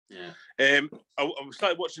I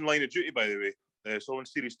started watching Line of Duty, by the way. So on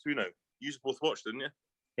series 2 now. You both watched, didn't you?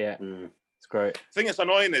 Yeah, it's great. The thing that's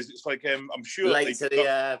annoying is it's like I'm sure late to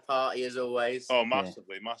the party as always. Oh,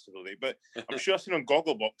 massively. But I'm sure I've seen on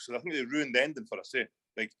Gogglebox, and I think they ruined the ending for us,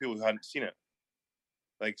 like people who hadn't seen it.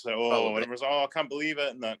 Like, so, everyone's I can't believe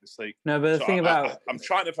it, and that it's like no. But the thing about I'm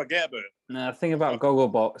trying to forget about it. No, the thing about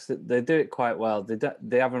Gogglebox, they do it quite well.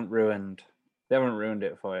 They haven't ruined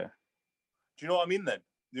it for you. Do you know what I mean then?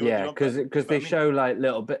 Because they show like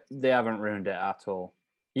little bit. They haven't ruined it at all.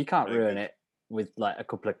 You can't ruin it with like a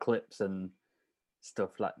couple of clips and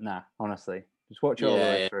stuff like. Nah, honestly, just watch it all the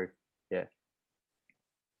way through.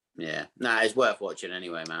 Yeah. Nah, it's worth watching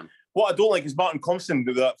anyway, man. What I don't like is Martin Compston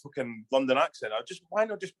with that fucking London accent. Why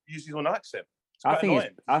not just use his own accent? I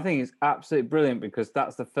think it's absolutely brilliant because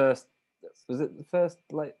that's the first. Was it the first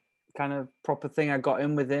like kind of proper thing I got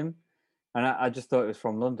in with him? And I just thought it was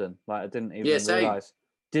from London. Like I didn't even realise.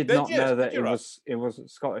 Did not know that it was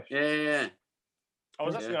Scottish. Yeah. I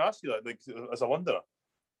was actually going to ask you that, like, as a Londoner.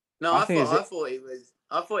 No, I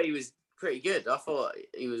thought he was pretty good. I thought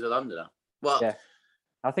he was a Londoner. Well, yeah.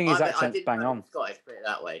 I think his accent's bang on. Scottish, put it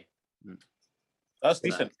that way. That's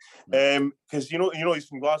decent. Because you know he's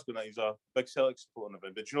from Glasgow now. He's a big Celtic supporter of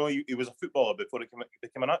him. But you know he was a footballer before he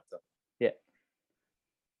became an actor. Yeah.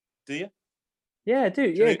 Do you? Yeah, I do.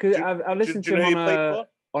 Yeah, because I listened to him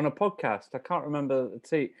on a podcast. I can't remember the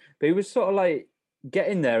tweet, but he was sort of like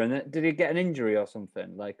getting there. And did he get an injury or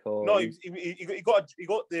something? Like, or no, he got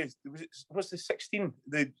the was the 16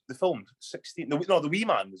 the film 16 the Wee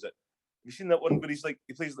Man, was it? Have you seen that one where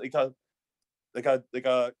he plays like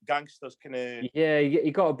a gangster's kind of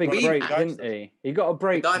he got a big break, didn't he? He got a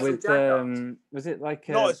break with was it like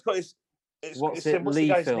no, it's what's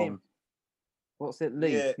Lee film? Name? What's it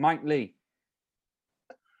Lee? Yeah. Mike Lee.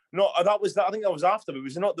 No, that was that. I think that was after. But it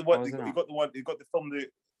was not the one. He got the film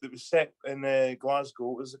that was set in Glasgow.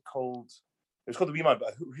 What was it called? It was called The Wee Man.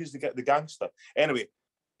 But who's the gangster? Anyway,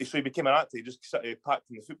 so he became an actor. He just packed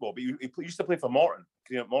in the football. But he used to play for Morton.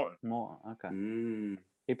 Morton, okay.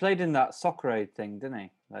 He played in that Soccer Aid thing, didn't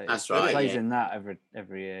he? Like, that's right. He plays in that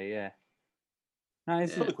every year. Yeah. No,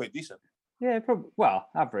 he's probably quite decent. Yeah, probably. Well,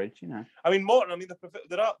 average, you know. I mean, Morton. I mean,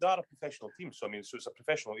 they are a professional team. So I mean, so it's a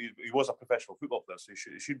professional. He was a professional football player, so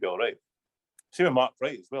he should be all right. Same with Mark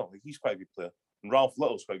Wright as well. Like, he's quite a good player, and Ralph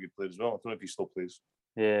Little's quite a good player as well. I don't know if he still plays.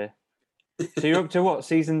 Yeah. So you're up to what,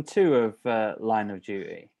 season 2 of Line of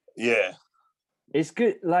Duty? Yeah. It's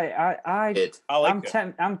good. Like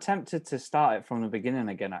I'm tempted to start it from the beginning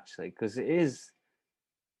again, actually, because it is.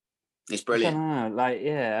 It's brilliant. I don't know, like,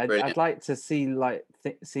 yeah, I'd like to see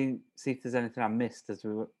see if there's anything I missed as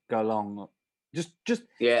we go along. Just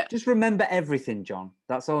remember everything, John.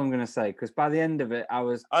 That's all I'm going to say. Because by the end of it, I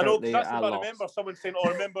was. I know. That's what I remember. Someone saying, "Oh,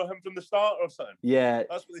 I remember him from the start" or something. Yeah,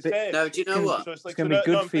 that's what they said. No, do you know what? So it's going to be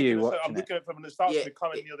good for you. I'm looking at it from the start to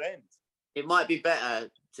coming near the end. It might be better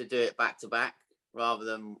to do it back to back rather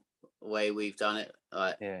than the way we've done it.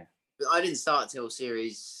 Like, yeah. But I didn't start till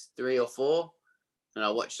series 3 or 4. And I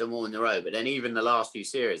watched them all in a row. But then even the last few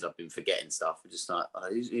series, I've been forgetting stuff. I'm just like,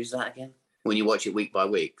 who's that again? When you watch it week by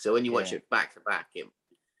week. So when you watch it back to back,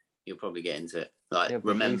 you'll probably get into it. Like,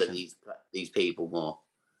 remember these people more.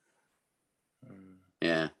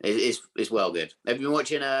 Yeah, it's well good. Have you been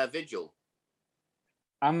watching Vigil?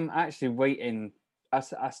 I'm actually waiting.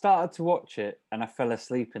 I started to watch it and I fell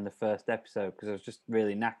asleep in the first episode because I was just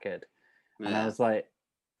really knackered. Yeah. And I was like,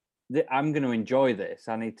 I'm going to enjoy this.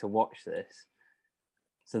 I need to watch this.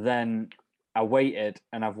 So then I waited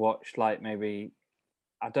and I've watched like maybe,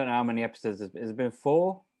 I don't know how many episodes. Has it been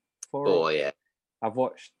 4? 4, yeah. I've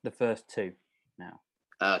watched the first 2 now.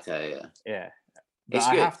 Okay, yeah. Yeah. But it's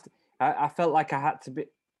good. I felt like I had to be,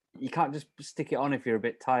 you can't just stick it on if you're a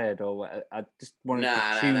bit tired or what. I just wanted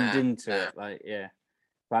to tune into it. Like, yeah.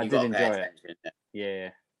 But I did enjoy it. Yeah,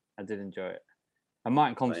 I did enjoy it. And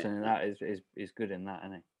Martin Compston in that is good in that,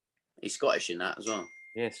 isn't he? He's Scottish in that as well.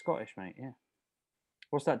 Yeah, Scottish, mate, yeah.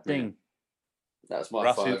 What's that ding? That's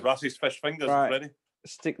my phone. Rassie's fish fingers, right. Ready?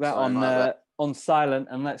 Stick that on silent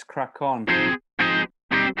and let's crack on.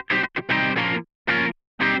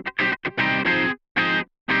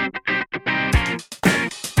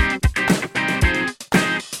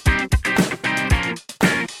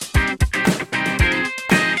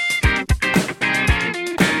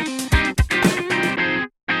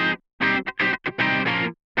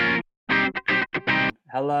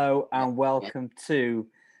 Hello and welcome to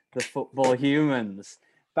the Football Humans.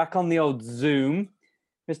 Back on the old Zoom,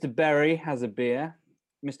 Mr. Berry has a beer,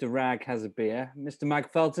 Mr. Rag has a beer, Mr.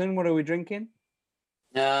 Magfelton, what are we drinking?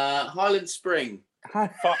 Highland Spring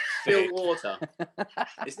Still water.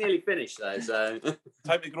 It's nearly finished though, so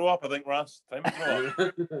time to grow up, I think, Ross. Time to grow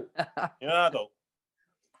up. You're an adult.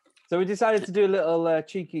 So we decided to do a little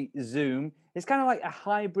cheeky Zoom. It's kind of like a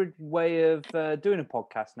hybrid way of doing a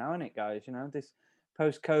podcast now, isn't it, guys? You know, this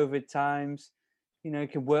post-COVID times. You know, you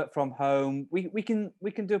can work from home. We can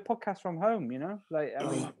do a podcast from home. You know, like I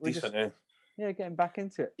mean, we're decent, just getting back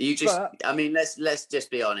into it. You just, I mean, let's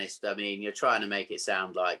just be honest. I mean, you're trying to make it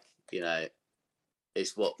sound like, you know,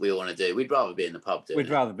 it's what we want to do. We'd rather be in the pub doing it. We'd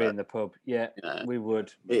rather be in the pub. Yeah, you know, we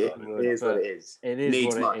would. It is what it is. It is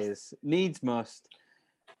Needs what it is. Needs must.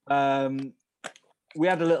 We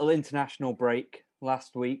had a little international break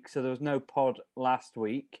last week, so there was no pod last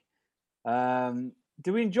week.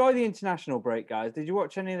 Did we enjoy the international break, guys? Did you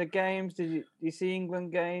watch any of the games? Did you see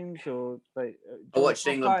England games or? I watched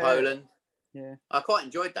England-Poland. Yeah, I quite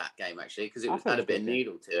enjoyed that game actually because it had a bit of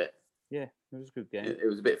needle to it. Yeah, it was a good game. It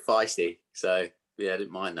was a bit feisty, so yeah, I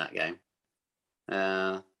didn't mind that game.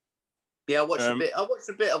 Yeah, I watched a bit. I watched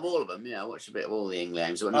a bit of all of them. Yeah, I watched a bit of all the England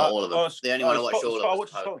games, but not all of them. The only one I watched all of. I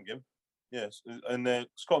watched the Scotland game. Yes, and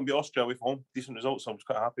Scotland beat Austria away from home. Decent results, so I was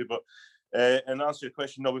quite happy. But and answer your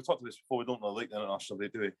question, no, we've talked about this before. We don't really like the international day,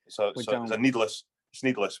 do we? So it's needless. It's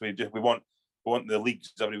needless. We want the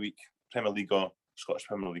leagues every week: Premier League or Scottish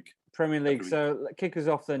Premier League. Premier League. So kick us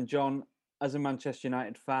off then, John. As a Manchester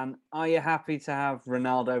United fan, are you happy to have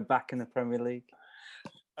Ronaldo back in the Premier League?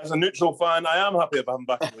 As a neutral fan, I am happy about him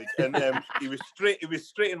back in the league. And he was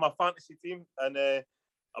straight in my fantasy team, and I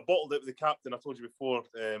bottled it with the captain. I told you before,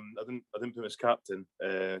 I didn't put him as captain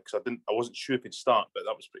because I wasn't sure if he'd start, but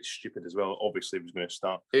that was pretty stupid as well. Obviously, he was going to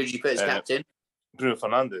start. Who did you put as captain? Bruno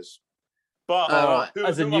Fernandes. But right.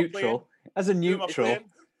 As a neutral,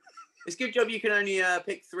 it's a good job you can only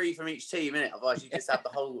pick 3 from each team, innit? Otherwise, you just have the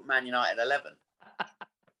whole Man United 11.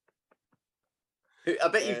 I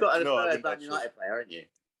bet you've got a third Man United player, haven't you?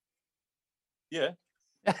 Yeah.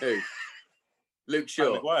 Who? Luke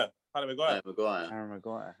Shaw. Harry Maguire. Aaron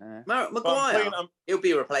Maguire. Yeah. Maguire. He'll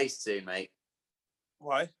be replaced soon, mate.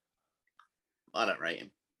 Why? I don't rate him.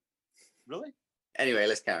 Really? Anyway,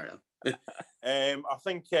 let's carry on. I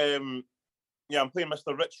think, I'm playing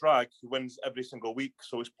Mr. Rich Rag, who wins every single week,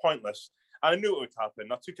 so it's pointless. And I knew it would happen.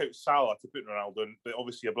 I took out Salah to put Ronaldo in, but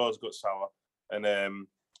obviously your brother's got Salah, and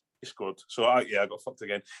he scored. So I got fucked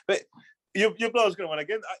again. But your brother's going to win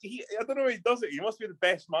again. I don't know how he does it. He must be the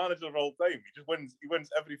best manager of all time. He just wins. He wins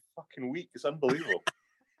every fucking week. It's unbelievable.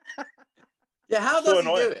 Yeah, how does he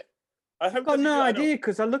do it? I've got no idea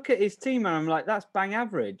because I look at his team and I'm like, that's bang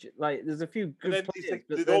average. Like, there's a few good players.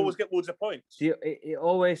 But they always get loads of points. It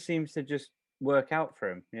always seems to just work out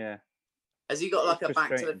for him. Yeah. Has he got like a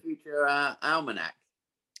Back to the Future almanac?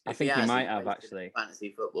 I think he might have actually.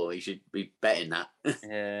 Fantasy football. He should be betting that.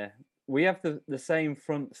 Yeah, we have the same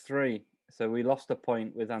front three, so we lost a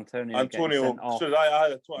point with Antonio. So I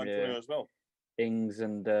had Antonio as well. Ings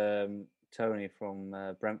and Tony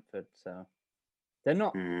from Brentford. So they're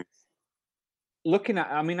not. Looking at,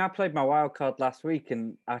 I mean, I played my wild card last week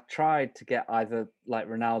and I tried to get either like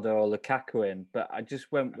Ronaldo or Lukaku in, but I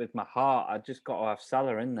just went with my heart. I just got to have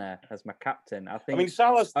Salah in there as my captain. I think. I mean,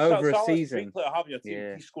 Salah's a a season. great player to have in your team.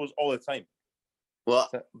 Yeah. He scores all the time. Well,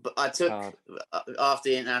 but I took after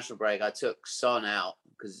the international break, I took Son out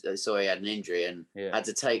because I saw he had an injury and had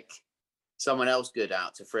to take someone else good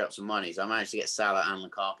out to free up some money. So I managed to get Salah and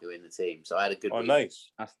Lukaku in the team. So I had a good week. Nice.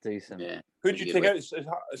 That's decent. Yeah. Who did you take out?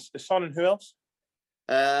 Son and who else?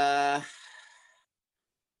 It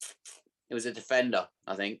was a defender,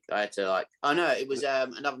 I think. I had to it was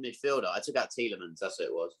another midfielder. I took out Tielemans, that's what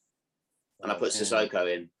it was. And I put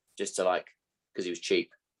Sissoko in just to because he was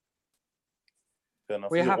cheap.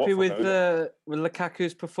 Were you happy with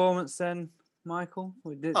Lukaku's performance then, Michael?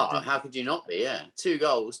 How could you not be? Yeah. 2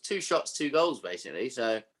 goals, 2 shots, 2 goals basically.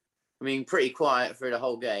 So, I mean, pretty quiet through the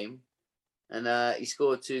whole game. And he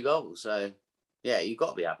scored 2 goals. So, yeah, you've got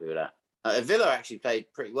to be happy with that. Villa actually played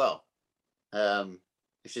pretty well.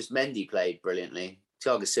 It's just Mendy played brilliantly.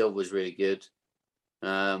 Thiago Silva was really good.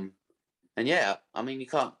 And yeah, I mean, you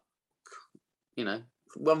can't,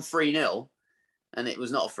 won 3-0 and it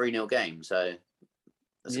was not a 3-0 game. So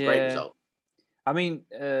that's a great result. I mean,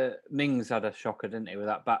 Mings had a shocker, didn't he, with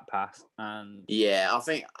that back pass? And yeah,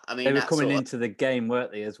 they were coming into the game,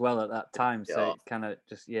 weren't they, as well at that time? So it kind of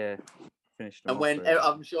just, finished. And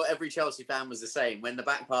I'm sure every Chelsea fan was the same. When the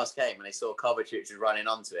back pass came and they saw Kovacic was running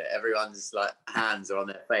onto it, everyone's hands are on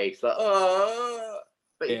their face, oh!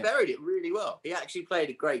 But he buried it really well. He actually played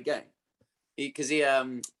a great game because he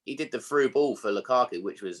did the through ball for Lukaku,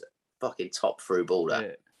 which was fucking top through ball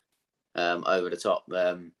over the top.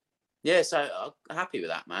 So I'm happy with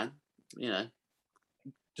that, man.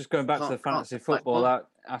 just going back to the fantasy football,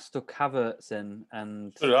 I stuck Havertz in,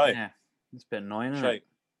 and yeah, it's a bit annoying, isn't it?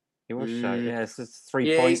 He was shy. Yeah, it's just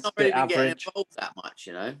 3 points. He's not really been getting average. involved that much,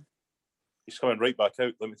 you know. He's coming right back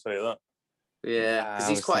out. Let me tell you that. Yeah, because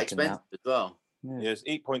he's quite expensive as well. Yeah, it's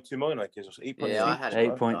 8.2 million. I guess 8.3. Yeah, I had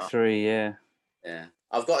 8.3. Yeah. Yeah,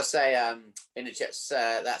 I've got to say, in the Jets,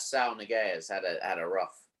 that Sal Niguez had a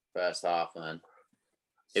rough first half, man.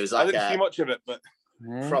 It was like I didn't see much of it, but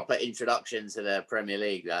proper introduction to the Premier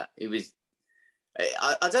League. That it was.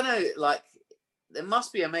 I don't know, like there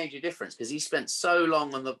must be a major difference because he spent so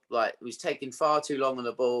long on he was taking far too long on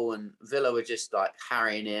the ball, and Villa were just like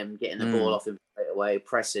harrying him, getting the ball off him straight away,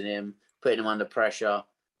 pressing him, putting him under pressure.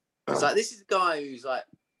 It's like this is a guy who's like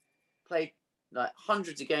played like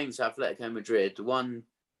hundreds of games for Atletico Madrid, won,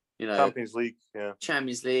 Champions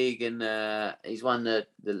League, and he's won the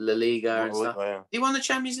La Liga and stuff. Yeah. He won the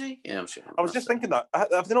Champions League? Yeah, I'm sure. I was just thinking that.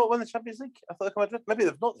 Have they not won the Champions League? Atletico Madrid? Maybe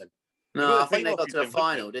they've not then. No, I think they got to the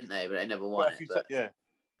final, didn't they? But they never won it. But yeah,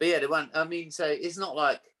 they won. I mean, so it's not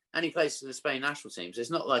like any place for the Spain national team. So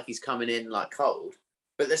it's not like he's coming in like cold.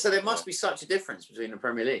 But so there must be such a difference between the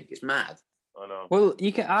Premier League. It's mad. I know. Well,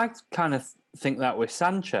 I kind of think that with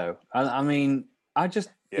Sancho. I mean, he's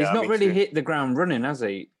not really hit the ground running, has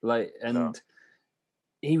he? Like, and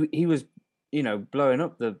he was, blowing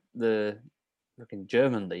up the fucking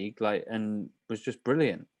German league, like, and was just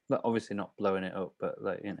brilliant. Like, obviously not blowing it up, but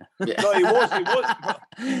like, Yeah. No, he was. I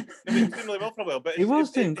mean, he was doing really well for a while, but he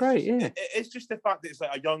was doing great. It's just the fact that it's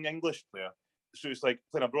like a young English player, so it's like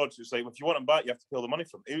playing abroad. So it's like if you want him back, you have to pay all the money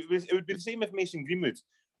for him. It would be the same if Mason Greenwood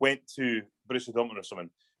went to Borussia Dortmund or something.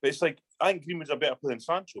 But it's like I think Greenwood's a better player than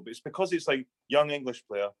Sancho, but it's because it's like young English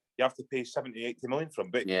player. You have to pay 70, 80 million for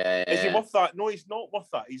him. But is he worth that? No, he's not worth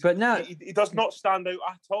that. But now he does not stand out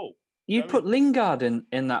at all. You put Lingard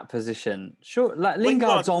in that position. Sure, like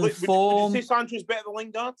Lingard's on form. Would you say Sancho's better than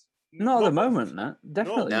Lingard? Not at the moment, no.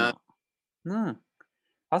 Definitely not. No.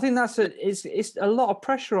 I think it's a lot of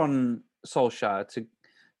pressure on Solskjaer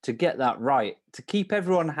to get that right, to keep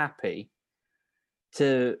everyone happy,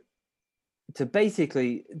 to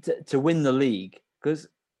basically to win the league. Because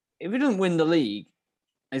if he doesn't win the league,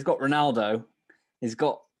 he's got Ronaldo, he's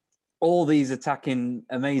got all these attacking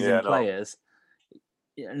amazing players.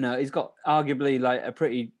 No, he's got arguably like a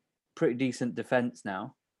pretty decent defense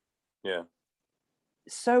now. Yeah,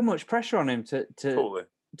 so much pressure on him to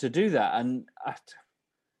do that, and I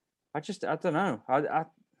don't know.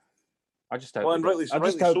 I just hope. Well, and rightly so.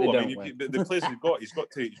 I mean, win. the players he's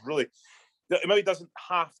got to. He's really. Maybe he doesn't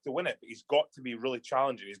have to win it, but he's got to be really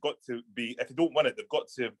challenging. He's got to be. If they don't win it, they've got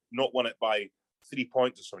to not win it by 3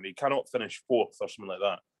 points or something. He cannot finish fourth or something like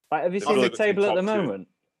that. Like, have you seen the table at the moment?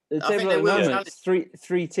 The table at the moment,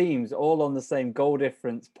 three teams all on the same goal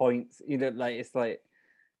difference points. Like it's like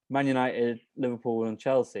Man United, Liverpool, and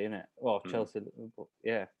Chelsea, isn't it? Well, Chelsea, Liverpool,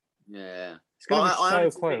 yeah. It's going to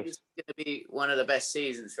be so close. It's going to be one of the best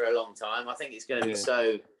seasons for a long time. I think it's going to be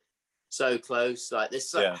so close. Like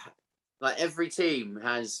this, like every team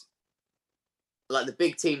has, like the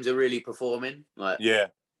big teams are really performing. Like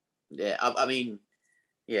I mean,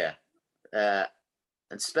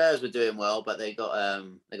 and Spurs were doing well, but they got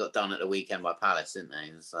done at the weekend by Palace, didn't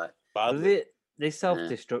they? It's like they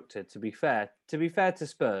self-destructed. To be fair to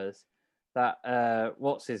Spurs, that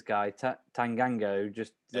what's his guy Tanganga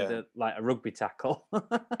just did a rugby tackle.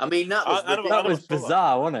 I mean that was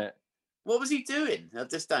bizarre, wasn't it? What was he doing? I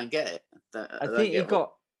just don't get it. I think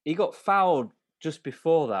he got fouled just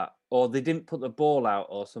before that, or they didn't put the ball out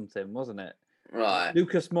or something, wasn't it? Right.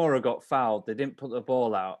 Lucas Moura got fouled. They didn't put the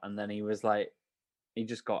ball out, and then he was like. He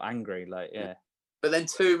just got angry, But then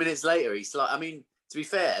 2 minutes later, he's like, I mean, to be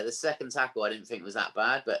fair, the second tackle I didn't think was that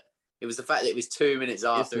bad, but it was the fact that it was 2 minutes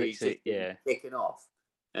after he's kicking off,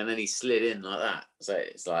 and then he slid in like that. So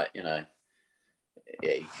it's like, you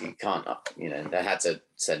can't, they had to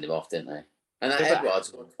send him off, didn't they? And that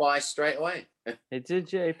Edwards got twice straight away. He did,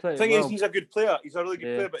 he played. The thing is, he's a good player. He's a really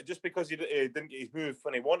good player, but just because he didn't get his move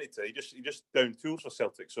when he wanted to, he just downed tools for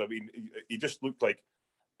Celtic. So I mean, he just looked like.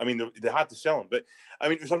 I mean, they had to sell him, but I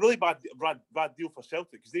mean, it was a really bad deal for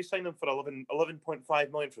Celtic because they signed him for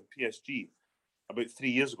 11.5 million from PSG about 3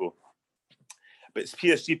 years ago. But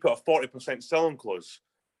PSG put a 40% selling clause,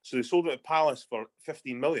 so they sold him to Palace for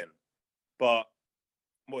 15 million. But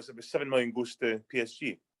what's it? About 7 million goes to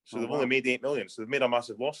PSG, so they've only made 8 million. So they've made a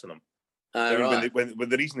massive loss on him. When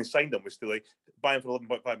the reason they signed him was to like buy him for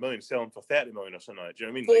 11.5 million, sell him for 30 million or something. Do you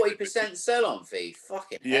know what I mean? 40% sell-on fee.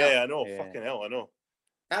 Fucking hell. Yeah, I know. Yeah. Fucking hell, I know.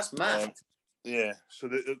 That's mad. So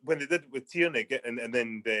when they did it with Tierney and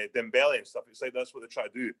then Dembele and stuff, it's like that's what they try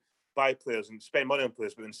to do: buy players and spend money on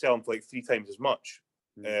players, but then sell them for like 3 times as much.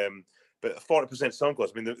 But 40% selling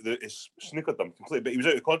clause, I mean, it's snookered them completely. But he was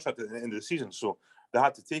out of contract at the end of the season, so they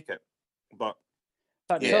had to take it. But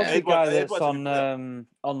that Chelsea guy that's on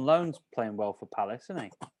loans playing well for Palace, isn't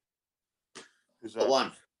he? Who's that?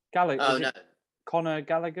 One. Gallagher. Oh, no. Conor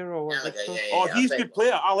Gallagher or what? He's a good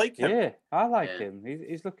player. I like him. Yeah, I like him.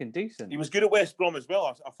 He's looking decent. He was good at West Brom as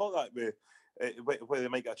well. I thought that where they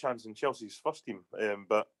might get a chance in Chelsea's first team.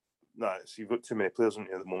 But no, you've got too many players on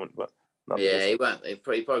you at the moment. But he won't. He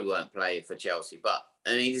probably won't play for Chelsea. But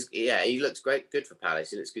and he looks great, good for Palace.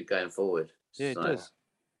 He looks good going forward. Yeah, he does.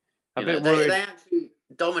 They actually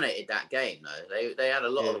dominated that game though. They had a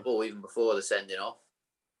lot of the ball even before the sending off.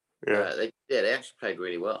 Yeah, they actually played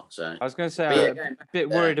really well. So I was going to say, I'm a bit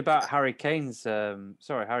worried about Harry Kane's form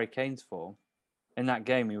in that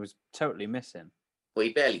game. He was totally missing. Well,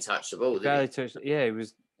 he barely touched the ball. Yeah, he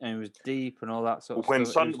was deep and all that sort of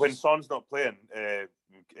stuff. When Son's not playing,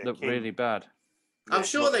 looked really bad. I'm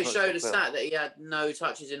sure they showed a stat that he had no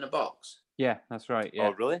touches in the box. Yeah, that's right. Yeah.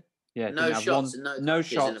 Oh, really? Yeah, no shots and no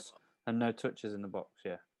shots and no touches in the box.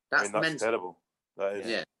 Yeah, that's terrible. That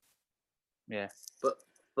is. Yeah.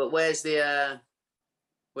 But where's the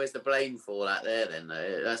blame for that there then?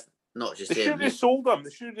 That's not just They should have just sold him. They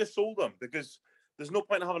should have just sold him because there's no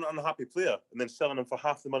point in having an unhappy player and then selling him for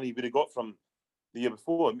half the money you would have got from the year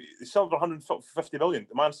before. I mean, they sold for 150 million.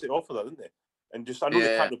 The Man City offered that, didn't they? And just I know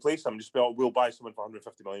they can't replace him. Just be like, we'll buy someone for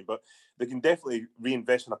 150 million, but they can definitely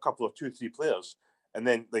reinvest in a couple of 2-3 players and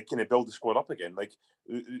then they kind of build the squad up again. Like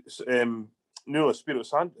Nuno Espirito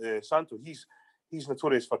Santo, he's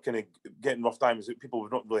notorious for kind of getting rough times that people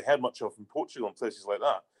have not really heard much of in Portugal and places like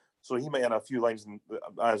that. So he might have a few lines in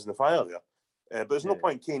the fire there. But there's no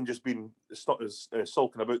point Kane just being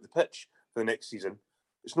sulking about the pitch for the next season.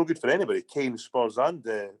 It's no good for anybody. Kane, Spurs, and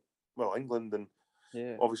England, and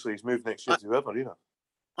obviously he's moved next year to whoever.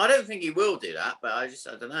 I don't think he will do that, but I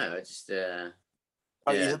don't know.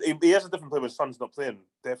 He has a different play when Son's not playing.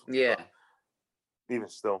 Definitely. Yeah. Even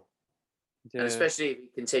still. Yeah. And especially if he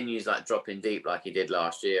continues like dropping deep like he did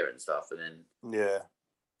last year and stuff, and then the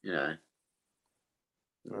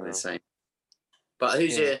same. But who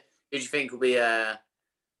do you think will be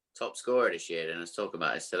top scorer this year? Then let's talk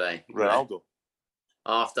about this today. Ronaldo.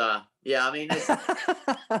 After, I mean,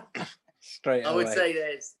 straight away. I would say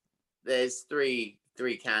there's three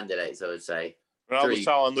candidates. I would say Ronaldo,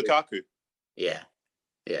 Salah, and Lukaku. Yeah.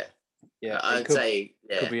 I'd say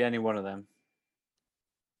could be any one of them.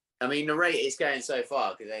 I mean, the rate is going so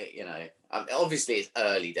far because obviously it's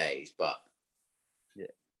early days, but you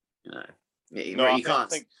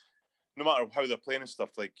can't think no matter how they're playing and stuff.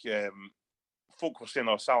 Like folk were saying,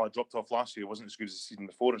 Salah dropped off last year, wasn't as good as the season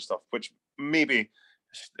before and stuff, which maybe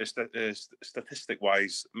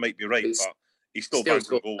statistic-wise might be right, but he's still banging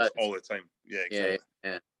goals all the time. Yeah, exactly.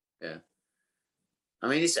 Yeah. I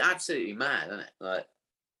mean, it's absolutely mad, isn't it? Like,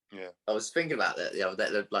 I was thinking about that the other day,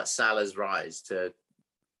 like Salah's rise to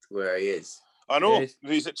where he is. I know.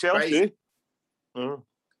 He's at Chelsea. Well,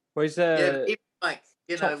 he's even like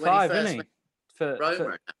top when 5, he first isn't he?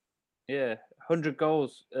 Roma. 100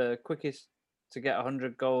 goals, quickest to get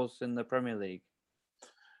 100 goals in the Premier League.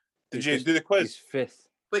 Did you do the quiz? He's 5th.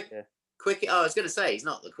 Quick. Oh, I was going to say he's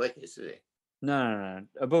not the quickest, is he? No.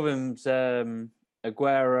 Above him's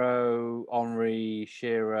Aguero, Henry,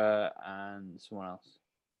 Shearer, and someone else.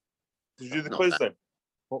 Did you do the quiz then?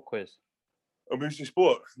 What quiz? Emergency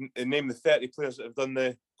Sport. Name the 30 players that have got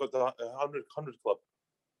the 100 club.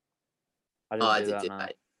 I did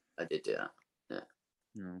do that. Yeah.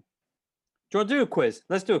 Do you want to do a quiz?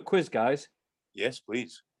 Let's do a quiz, guys. Yes,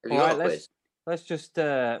 please. Have you got a quiz? Let's just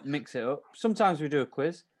mix it up. Sometimes we do a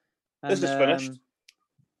quiz. And, this is finished.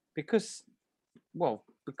 Because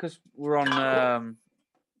we're on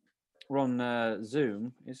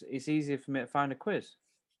Zoom. It's easier for me to find a quiz.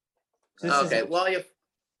 So I've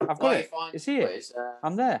got it. It's here.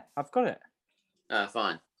 I'm there. I've got it.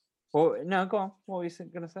 Fine. Well, no, go on. What were you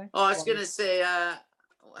going to say? Oh, I was going to say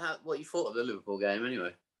what you thought of the Liverpool game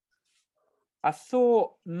anyway. I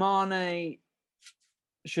thought Mane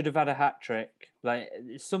should have had a hat-trick. Like,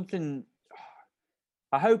 it's something...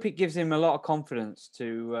 I hope it gives him a lot of confidence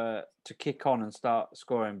to kick on and start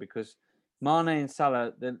scoring, because Mane and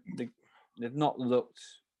Salah, they've not looked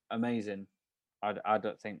amazing. I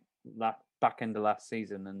don't think back end of last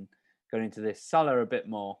season and going into this. Salah a bit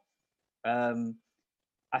more. I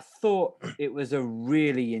thought it was a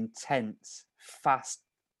really intense, fast,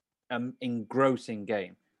 engrossing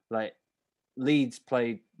game. Like, Leeds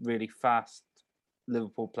played really fast.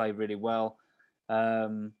 Liverpool played really well.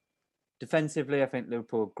 Defensively, I think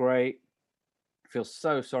Liverpool are great. I feel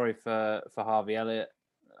so sorry for Harvey Elliott.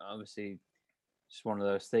 Obviously, just one of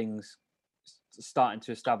those things. starting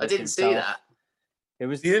to establish I didn't himself. see that. It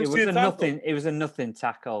was You didn't see a the nothing. tackle? It was a nothing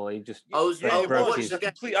tackle. He just watched his, the game.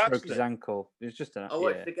 complete broke his accident. ankle. It was just an. I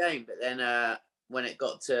watched the game, but then when it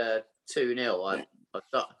got to 2-0,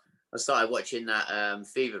 I started watching that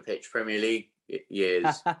Fever Pitch Premier League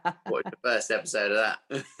years. Watched the first episode of that.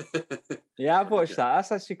 Yeah, I've watched that.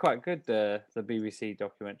 That's actually quite good. The BBC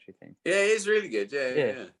documentary thing. Yeah, it is really good.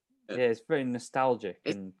 Yeah. Yeah, it's very nostalgic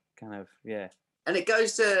and kind of And it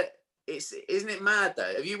goes to isn't it mad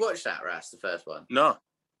though? Have you watched that, Ras, the first one? No.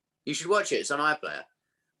 You should watch it. It's on iPlayer.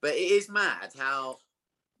 But it is mad how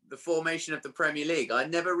the formation of the Premier League. I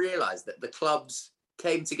never realised that the clubs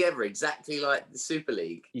came together exactly like the Super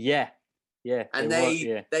League. Yeah. And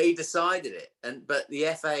they decided it, but the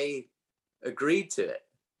FA agreed to it.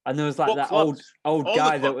 And there was like that clubs? old All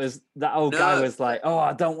guy the guy No. was like, "Oh,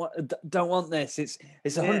 I don't want this. It's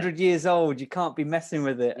 100 years old. You can't be messing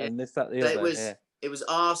with it." Yeah. And this, that, the So other. it was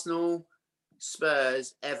Arsenal,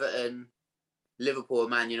 Spurs, Everton, Liverpool, and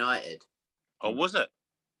Man United. Oh, was it?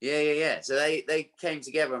 Yeah. So they came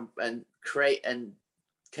together and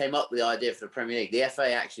came up with the idea for the Premier League. The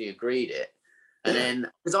FA actually agreed it, and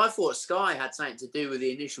then because I thought Sky had something to do with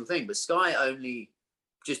the initial thing, but Sky only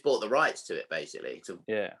just bought the rights to it basically. But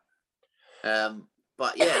yeah,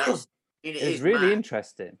 it was really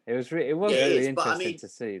interesting. It was really interesting to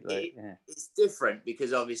see. It's different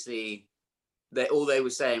because obviously they were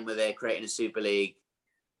saying were they're creating a Super League,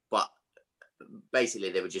 but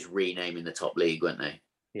basically they were just renaming the top league, weren't they?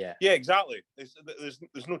 Yeah, exactly.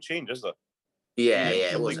 There's no change, is there?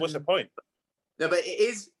 Yeah. What's the point? No, but it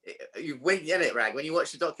is. When you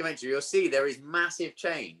watch the documentary, you'll see there is massive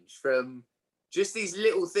change from just these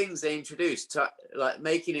little things they introduced to like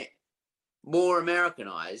making it more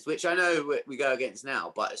Americanized, which I know we go against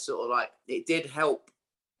now, but it's sort of like it did help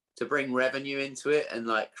to bring revenue into it and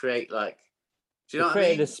like create like. Do you know what I mean?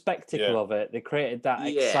 They created a spectacle of it. They created that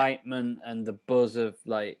excitement and the buzz of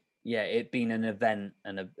like, it being an event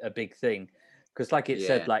and a big thing. Because like it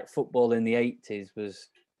said, like football in the 80s was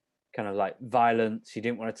kind of like violence. You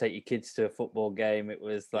didn't want to take your kids to a football game. It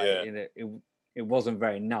was like, it wasn't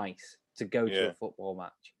very nice to go to a football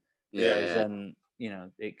match. Yeah. Then,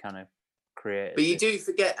 it kind of created. But you do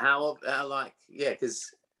forget how like,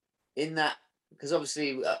 because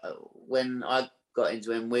obviously when I got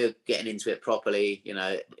into it and we're getting into it properly,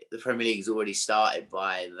 the Premier League's already started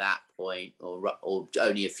by that point or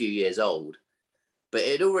only a few years old, but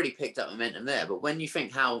it already picked up momentum there. But when you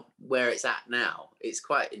think where it's at now, it's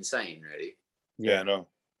quite insane, really. Yeah, I know.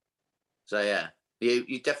 So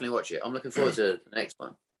you definitely watch it. I'm looking forward to the next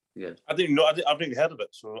one. Yeah, I didn't know. I've never heard of it,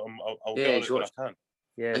 so I'll get on it when I can.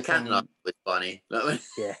 Yeah, and Cantona was funny.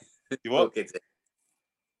 Yeah, you what?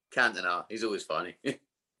 Cantona, he's always funny. Yeah,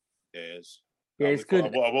 he is. Yeah, it's good.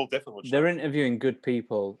 I will definitely watch They're interviewing good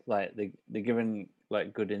people. Like they're giving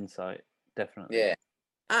like good insight. Definitely. Yeah,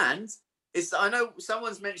 and I know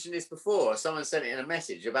someone's mentioned this before. Someone sent it in a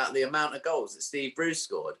message about the amount of goals that Steve Bruce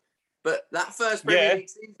scored. But that first Premier League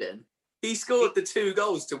season, he scored the 2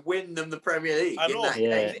 goals to win them the Premier League. I know.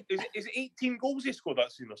 Game. Is it 18 goals he scored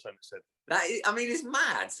that season or something? Said that. It's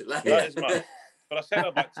mad. That is mad. But I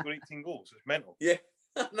said back to score 18 goals. It's mental. Yeah.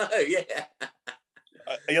 No. Yeah.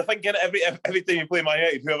 You're thinking every time you play Man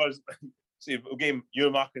United, whoever's see a game,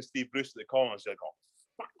 you're marking Steve Bruce at the corners, you're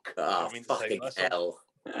like, oh, fucking hell.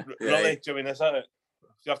 Really? Do you mean that's it?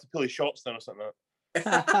 You have to pull his shots down or something like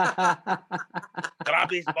that.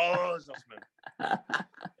 Grab his balls or something. I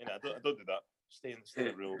don't do that. Stay in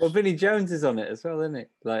the rules. Well, Vinnie Jones is on it as well, isn't he?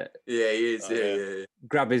 Like, yeah, he is. Yeah.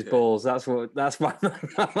 Grab his balls. That's why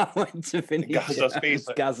I went to Vinnie Jones. Face.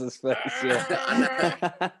 Gazza's face.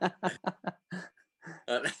 Yeah.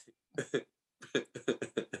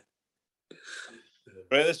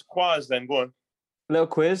 Right, this quiz then, go on. Little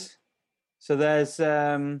quiz. So there's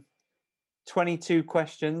 22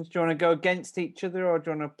 questions. Do you want to go against each other or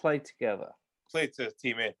do you want to play together? Play to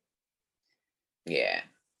Team A. Yeah.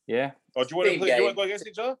 Yeah? Or do you want to go against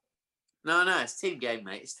each other? No, it's team game,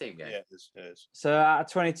 mate. It's team game. Yeah, it is. So out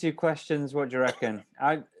of 22 questions, what do you reckon?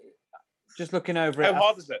 Just looking over it. How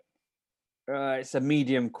hard is it? It's a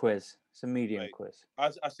medium quiz. It's a medium quiz. I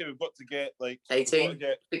say we've got to get like 18,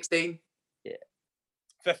 16? Yeah.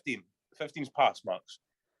 15. 15's pass, Max.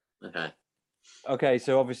 Okay,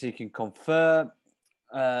 so obviously you can confirm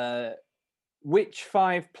which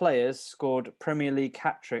 5 players scored Premier League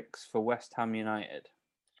hat-tricks for West Ham United?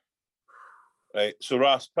 Right, so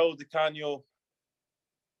Ras, Paul Di Canio.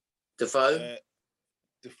 Defoe?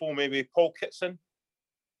 Defoe, maybe. Paul Kitson.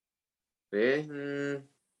 Yeah.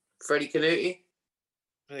 Freddie Canuti?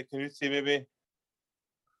 Freddie Canuti, maybe.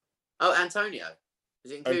 Oh, Antonio.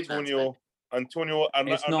 Does it include Antonio? Antonio.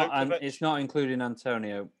 It's not including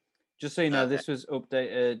Antonio. Just so you know, this was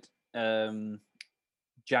updated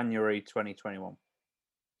January 2021. All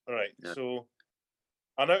right. Yeah. So,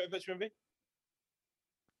 Arnautovic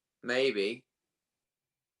maybe.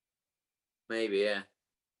 Maybe, yeah.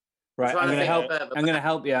 Right. I'm going to help. I'm going to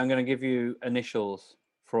help you. I'm going to give you initials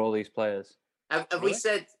for all these players. Have we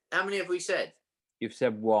said? How many have we said? You've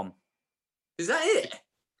said one. Is that it?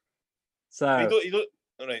 So you don't.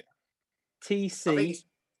 All right. TC,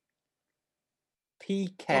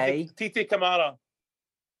 PK, TT Kamara,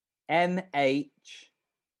 MH,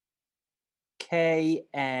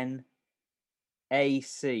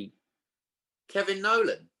 KNAC. Kevin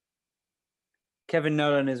Nolan. Kevin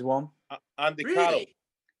Nolan is one. Andy Carroll.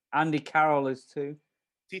 Andy Carroll is two.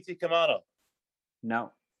 TT Kamara.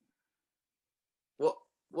 No. What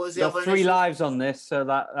was the other? 3 lives on this, so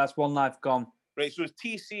that's 1 life gone. Right, so it's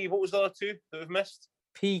TC. What was the other 2 that we've missed?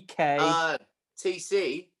 PK.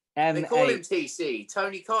 TC. M8. They call him TC.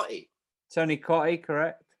 Tony Cottee. Tony Cottee,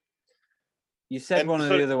 correct. You said one of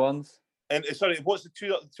the other ones. And sorry, what's the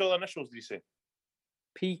two other initials? Did you say?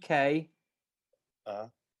 PK.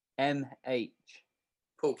 MH.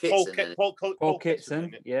 Paul Kitson. Paul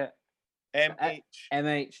Kitson. Yeah.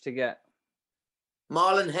 MH to get.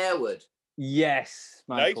 Marlon Harewood. Yes,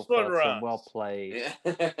 Michael. Nice one, Ras. Well played.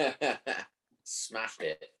 Yeah. Smashed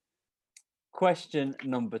it. Question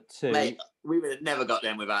number 2. Mate, we would have never got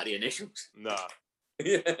them without the initials. Nah.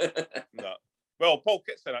 No. Well, Paul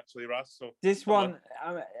Kitson actually, Ras. So this one,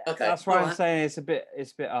 okay. That's why I'm saying it's a bit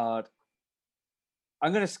hard.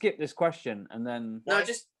 I'm going to skip this question and then. No,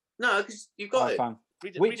 because you've got it. Fine.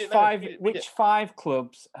 Which 5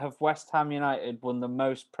 clubs have West Ham United won the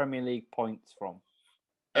most Premier League points from?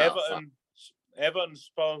 Everton,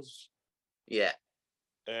 Spurs. Yeah.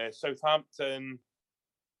 Southampton,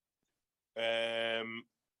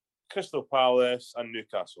 Crystal Palace, and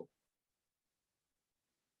Newcastle.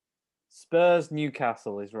 Spurs,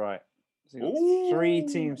 Newcastle is right. So you've got 3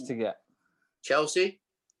 teams to get. Chelsea.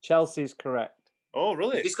 Chelsea's correct. Oh,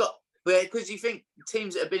 really? It's got because you think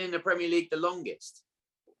teams that have been in the Premier League the longest.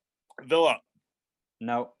 Villa.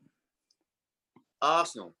 No.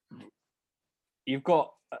 Arsenal. You've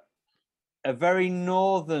got a very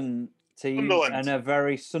northern team and a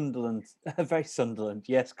very Sunderland.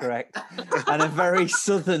 Yes, correct. And a very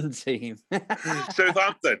southern team.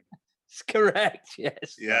 Southampton. It's correct.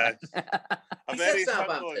 Yes. Yes. You said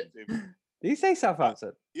Southampton. Did you say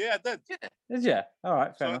Southampton? Yeah, I did. Yeah. Did you? All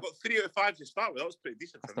right, fair enough. I got 3 out of 5 to start with. That was pretty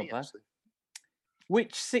decent for me, actually.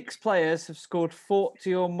 Which 6 players have scored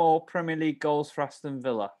 40 or more Premier League goals for Aston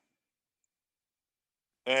Villa?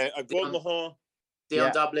 Gordon Lahore.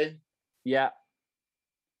 Dion Dublin. Yeah.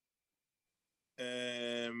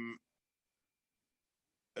 Can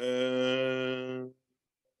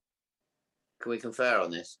we confer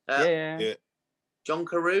on this? Yeah. John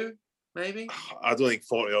Carew, maybe? I don't think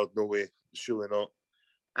 40 odd, no way. Surely not.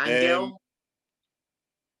 Angel?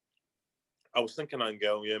 I was thinking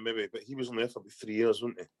Angel, yeah, maybe, but he was on there for about 3 years,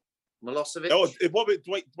 wasn't he? Milosevic? Oh, what about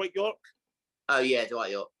Dwight York? Oh, yeah,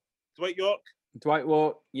 Dwight York. Dwight York? Dwight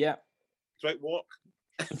York, yeah. Dwight York?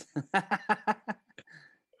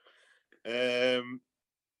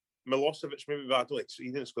 Milosevic, maybe, but I don't think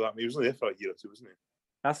he didn't score that many. He was only there for a year or 2, wasn't he?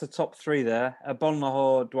 That's the top 3 there. Bon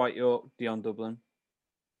Lahore, Dwight York, Dion Dublin.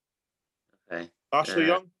 Okay. Ashley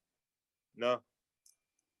Young? No,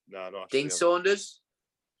 not Ashley Dean Young. Saunders?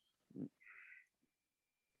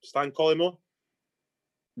 Stan Collymore?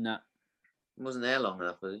 No. Wasn't there long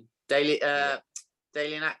enough, was he?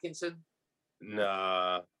 Dalian Atkinson?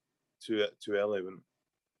 Nah, too early, wouldn't.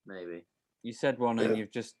 Maybe. You said one and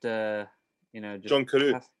you've just, just John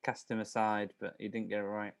Carew. cast him aside, but you didn't get it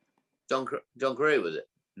right. John Carew, was it?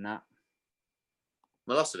 Nah.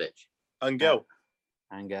 Milosevic? Angel.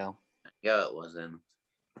 Angel. Yeah, it was then.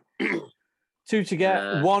 2 to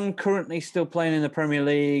get. 1 currently still playing in the Premier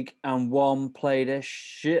League, and 1 played a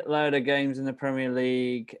shitload of games in the Premier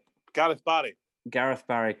League. Gareth Barry. Gareth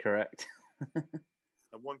Barry, correct. And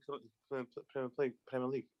 1 currently playing Premier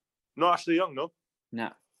League. Not Ashley Young, no?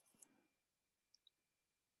 No.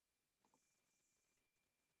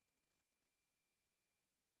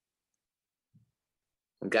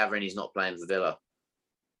 I'm gathering he's not playing for Villa.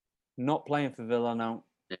 Not playing for Villa, no.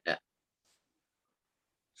 Yeah.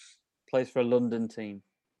 Plays for a London team.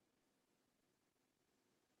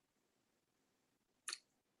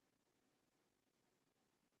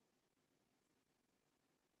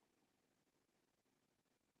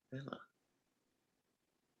 Villa.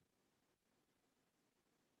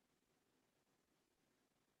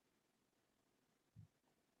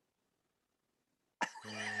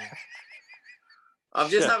 I'm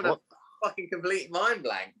just having a... fucking complete mind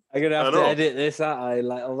blank. I'm gonna have to edit this out.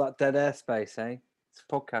 Like all that dead air space, eh? It's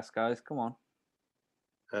a podcast, guys. Come on.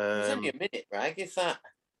 It's only a minute, Rag. If that.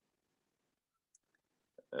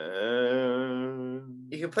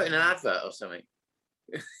 You can put in an advert or something.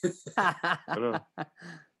 I don't know.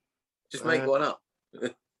 Just make one up.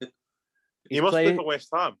 He must play for West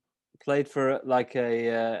Ham. Played for like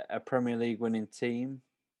a Premier League winning team.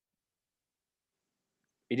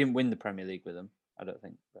 He didn't win the Premier League with them, I don't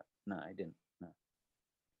think. But no, he didn't. No.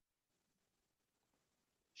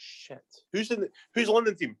 Shit. Who's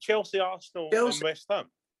London team? Chelsea, Arsenal, and West Ham.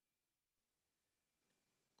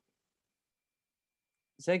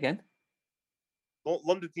 Say again.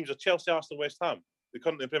 London teams are Chelsea, Arsenal, West Ham. They're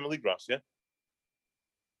currently in the Premier League, Ross, yeah?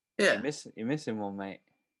 Yeah. You're missing one, mate.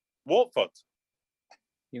 Watford.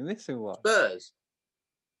 You're missing one. Spurs.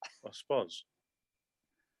 I suppose.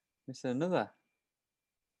 Missing another.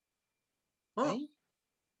 What?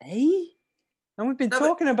 Eh? And we've been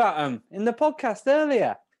talking about them in the podcast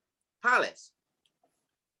earlier. Palace.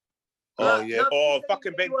 Oh, yeah.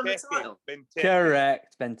 Fucking Benteke.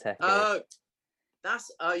 Correct, Benteke.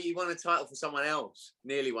 Oh, you won a title for someone else.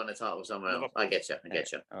 Nearly won a title for someone else. I get you.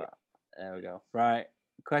 All right. There we go. Right.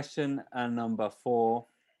 Question number 4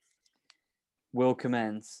 will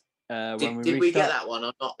commence. Did we get that one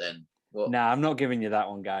or not then? No, I'm not giving you that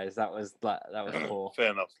one, guys. That was poor.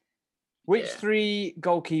 Fair enough. Which 3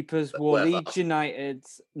 goalkeepers wore Leeds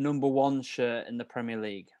United's #1 shirt in the Premier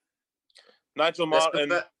League? Nigel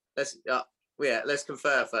Martin. Let's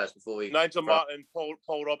confer first before we. Nigel Martin, Paul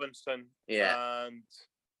Robinson. Yeah. And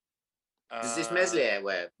does this Meslier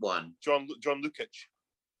wear one? John Lukic.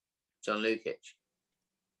 John Lukic.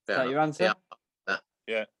 Is that your answer?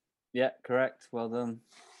 Yeah. Yeah, correct. Well done.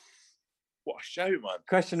 What a shout, man.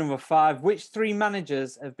 Question number 5. Which 3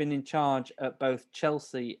 managers have been in charge at both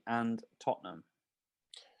Chelsea and Tottenham?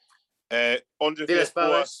 Andre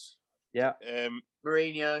Villas-Boas. Yeah.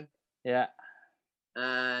 Mourinho. Yeah.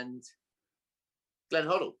 And Glenn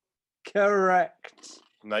Hoddle. Correct.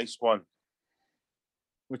 Nice one.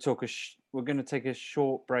 We're going to take a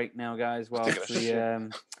short break now, guys. Whilst we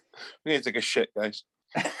need to take a shit, guys.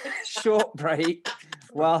 Short break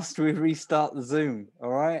whilst we restart the Zoom. All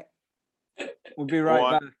right. We'll be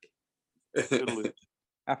right back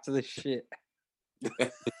after this shit.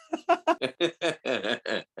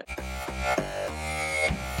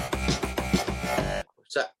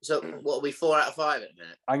 So what are we, 4 out of 5 at the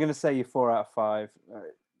minute? I'm going to say you're 4 out of 5.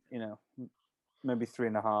 Maybe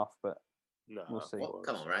 3.5, but we'll see.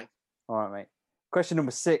 Come on, Rang. All right, mate. Question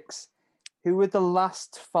number 6. Who were the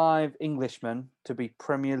last 5 Englishmen to be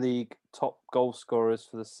Premier League top goal scorers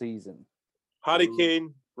for the season? Harry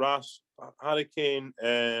Kane, Ross, Harry Kane,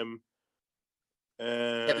 Kevin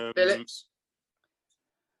Phillips.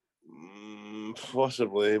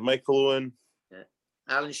 Possibly Michael Owen. Yeah.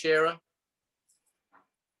 Alan Shearer.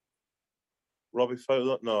 Robbie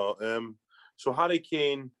Fowler. No. So Harry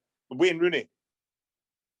Kane, Wayne Rooney.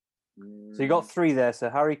 So you got 3 there. So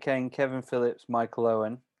Harry Kane, Kevin Phillips, Michael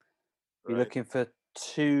Owen. You're looking for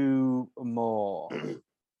 2 more.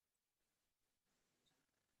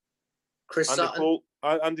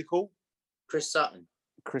 Andy Cole. Chris Sutton.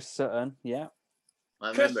 Yeah.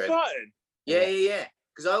 I remember Chris Sutton. Yeah.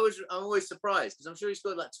 Because I'm always surprised because I'm sure he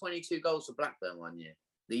scored like 22 goals for Blackburn one year.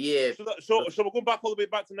 The year. So we're going back all the way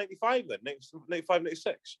back to 95 then, 95,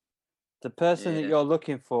 96. The person that you're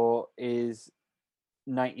looking for is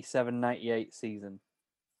 97, 98 season.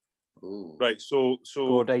 Ooh. Right. So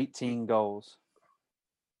scored 18 goals.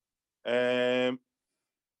 Ian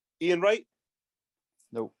Wright.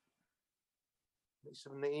 Nope.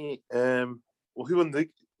 97, 98. Well, who won the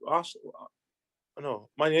league? No,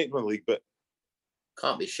 Man United won the league, but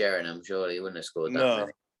can't be Sheringham. Surely he wouldn't have scored that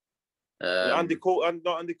many. Andy Cole, and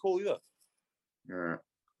not Andy Cole either.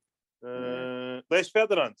 Les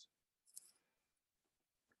Ferdinand.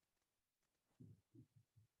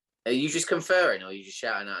 Are you just conferring, or are you just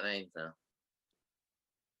shouting out names now?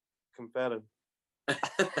 Conferring.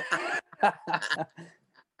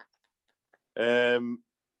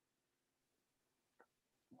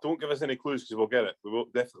 Don't give us any clues because we'll get it. We will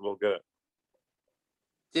definitely get it.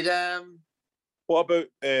 Did What about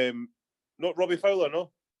not Robbie Fowler?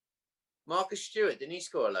 No. Marcus Stewart, didn't he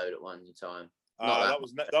score a load at one time? That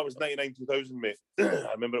was 99, 2000, mate.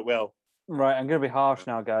 I remember it well. Right, I'm going to be harsh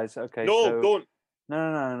now, guys. Okay. No, don't.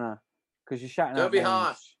 No. Because you're shouting out names. Don't be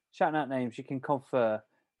harsh. Shouting out names, you can confer.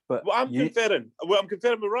 But I'm conferring. I'm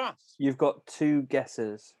conferring with Ras. You've got 2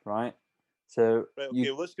 guesses, right? So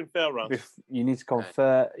let's confer, Ras. You need to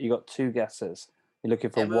confer. You got 2 guesses. You're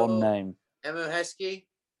looking for one name. Emo Heskey.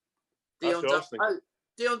 Dion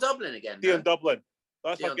Dublin again. Dion Dublin.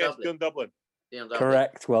 That's my Dion guess. Dublin. Dion Dublin. Dion Dublin.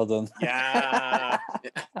 Correct. Well done. Yeah.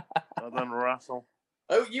 Well done, Russell.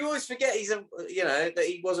 Oh, you always forget that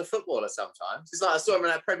he was a footballer sometimes. It's like I saw him in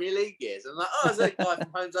that Premier League years. I'm like, oh, it's that guy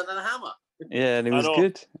from Homes Under the Hammer. Yeah, and he was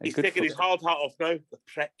good. He's taking his hard hat off now. The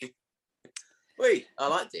prick. Wait, I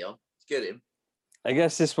like Dion. It's good him. I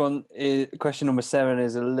guess this one, question number 7,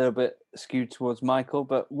 is a little bit skewed towards Michael,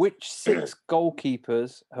 but which 6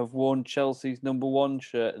 goalkeepers have worn Chelsea's number 1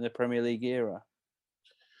 shirt in the Premier League era?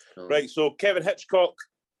 Right, so Kevin Hitchcock.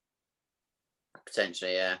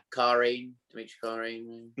 Potentially, yeah. Dimitri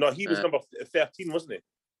Karine. No, he was number 13, wasn't he?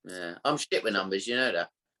 Yeah, I'm shit with numbers, you know that.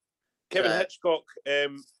 Kevin Hitchcock,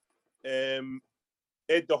 Ed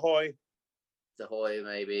De Hoy. De Hoy,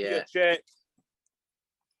 maybe, yeah. Peter Check.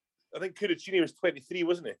 I think Curacini was 23,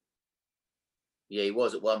 wasn't he? Yeah, he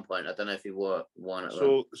was at one point. I don't know if he won at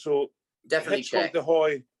So definitely Hitchcock, Check. De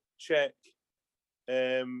Hoy, Check.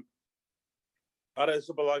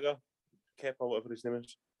 Arezabalaga, Kepa, whatever his name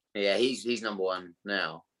is. Yeah, he's number 1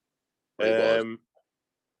 now.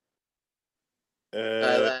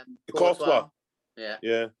 Courtois.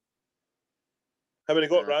 Yeah. How many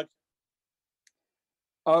got, Rag?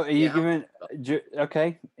 Oh, are you giving?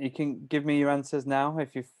 Okay, you can give me your answers now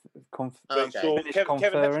if you've Right, so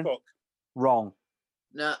Kevin Hitchcock. Wrong.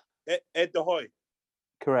 No. Ed De Hoy.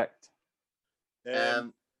 Correct.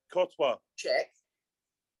 Courtois.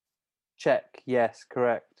 Check. Yes,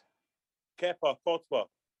 correct. Kepa, Courtois.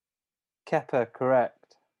 Kepa,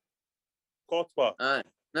 correct. Courtois.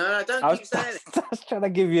 No, don't keep saying it. I was trying to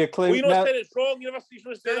give you a clue. Well, you're not saying it's wrong. You're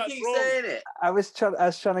supposed to say that's wrong. Saying it. I was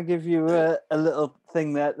trying to give you a little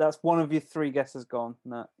thing there. That's one of your 3 guesses gone.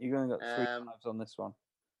 No, you've only got 3 lives on this one.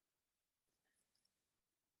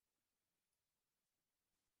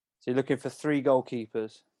 So you're looking for 3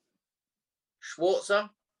 goalkeepers.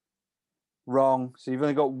 Schwarzer? Wrong. So you've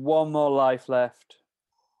only got 1 more life left.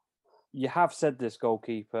 You have said this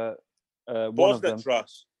goalkeeper. One of them.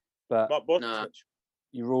 Russ. But no.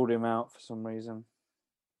 You ruled him out for some reason.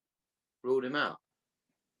 Ruled him out?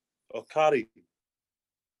 Or Karine.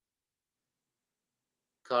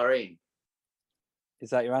 Is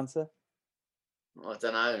that your answer? I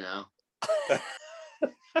don't know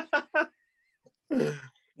now.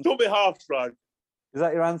 Don't be half, Rag. Is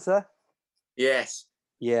that your answer? Yes.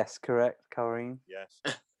 Yes, correct, Karine. Yes.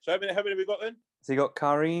 So how many have we got then? So you got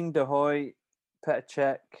Karine, De Hoy, Petr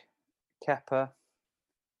Cech, Kepa. So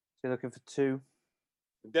you're looking for 2.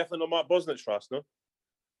 Definitely not Mark Bosnich, Russ, no?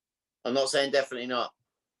 I'm not saying definitely not.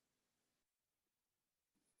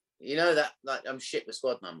 You know that I'm shit with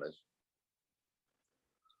squad numbers.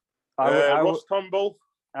 Ross Turnbull.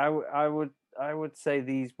 I would say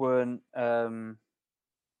these weren't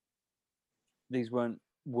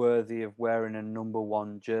worthy of wearing a number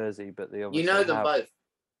 1 jersey, but they obviously know them both.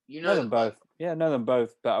 You know them both. Yeah, know them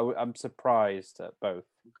both, but I'm surprised at both.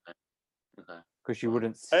 Okay. Because you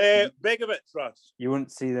wouldn't. Begovic, Russ. You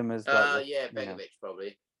wouldn't see them as. Begovic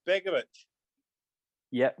probably. Begovic.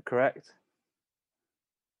 Yep, correct.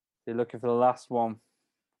 You're looking for the last one.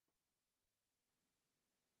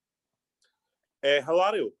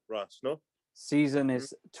 Hilario, Russ, no? Season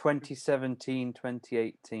is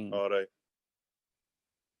 2017-2018. All right.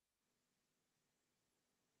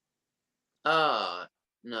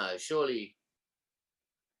 No, surely.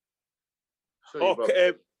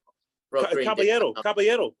 Caballero.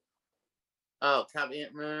 Oh,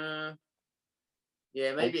 Caballero.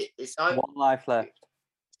 Yeah, maybe it's 1 life left.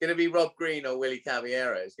 It's going to be Rob Green or Willie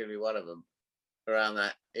Caballero. It's going to be one of them around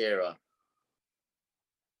that era.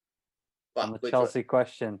 But on the Chelsea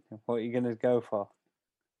question, what are you going to go for?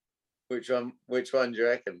 Which one do you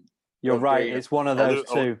reckon? You're Rob right. Green. It's one of those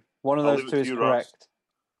 2. One of those 2 is correct.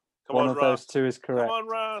 One of those 2 is correct. Come on,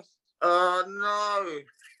 Russ. Oh, no.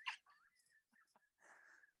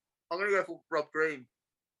 I'm going to go for Rob Green.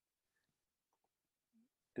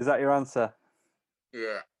 Is that your answer?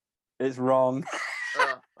 Yeah. It's wrong.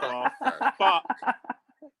 Fuck.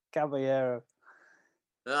 Caballero.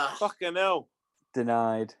 Fucking hell.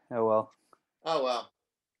 Denied. Oh, well. Oh, well.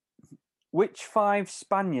 Which 5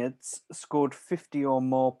 Spaniards scored 50 or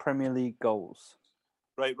more Premier League goals?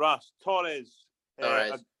 Right, Russ. Torres.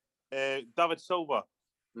 David Silva.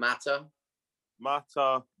 Mata.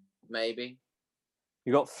 Maybe.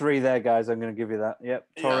 You got 3 there, guys. I'm going to give you that. Yep.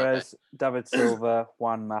 Torres, David Silva,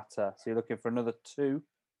 Juan Mata. So you're looking for another 2.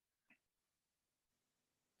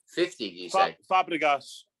 50, you say?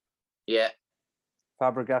 Fabregas. Yeah.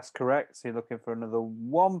 Fabregas, correct. So you're looking for another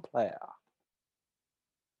 1 player.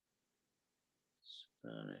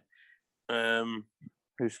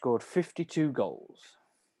 Who scored 52 goals,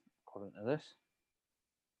 according to this.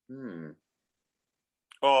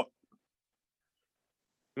 Oh.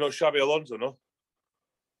 Not Xabi Alonso, no?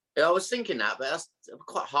 Yeah, I was thinking that, but that's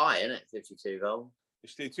quite high, isn't it? 52 goals.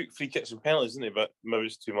 He took free kicks and penalties, didn't he? But maybe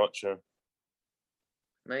it's too much.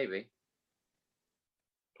 Maybe.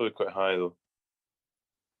 Probably quite high, though.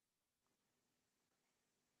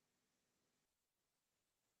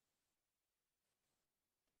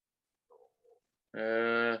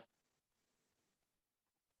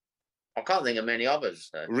 I can't think of many others.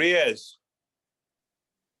 Though. Reyes.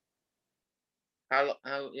 How?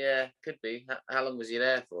 Yeah, could be. How long was he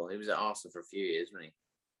there for? He was at Arsenal for a few years, wasn't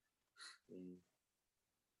he?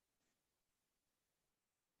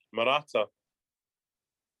 Morata.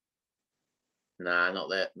 Nah, not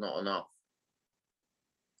that. Not enough.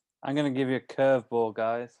 I'm going to give you a curveball,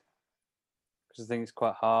 guys, because I think it's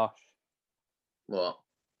quite harsh. What?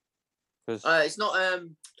 Because it's not.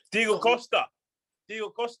 Diego Costa. Diego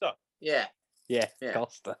Costa. Yeah. Yeah,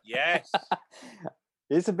 Costa. Yes.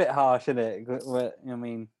 It's a bit harsh, isn't it? I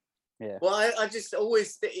mean, yeah. Well, I just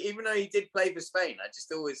always, even though he did play for Spain, I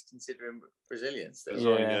just always consider him Brazilian still.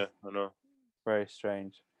 Yeah, I know. Very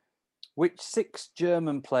strange. Which 6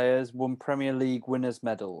 German players won Premier League winners'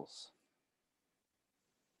 medals?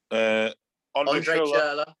 Andre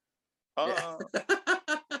Schürrle. Ah.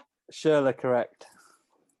 Schürrle, correct.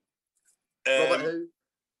 Robert who?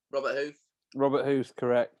 Robert who? Robert Huth,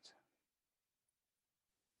 correct.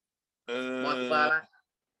 Michael Ballack.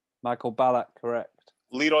 Michael Ballack, correct.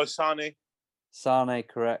 Leroy Sané. Sane,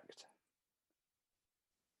 correct.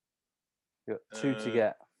 You got 2 to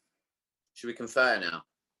get. Should we confer now?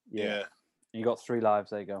 Yeah. You got 3 lives.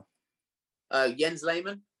 There you go. Jens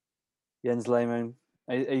Lehmann. Jens Lehmann.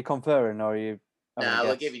 Are you conferring or are you? No,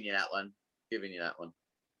 we're giving you that one.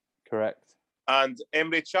 Correct. And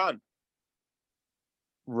Emre Can.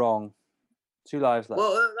 Wrong. 2 lives left.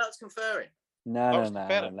 Well, that's conferring. No.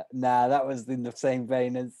 Nah, that was in the same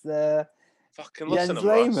vein as fucking listen Jens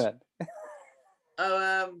to Lehmann.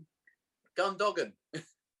 Gundogan.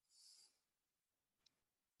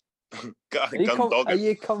 Are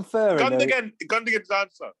you conferring? Gundogan's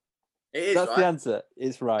answer. It is. That's right? the answer.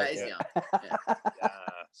 It's right. That is the answer. Yeah.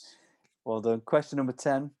 Yes. Well done. Question number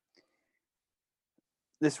 10.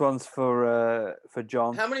 This one's for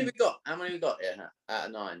John. How many we got? Here out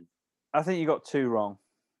of 9? I think you got 2 wrong.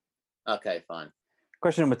 Okay, fine.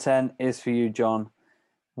 Question number 10 is for you, John.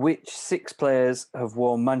 Which 6 players have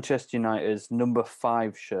worn Manchester United's number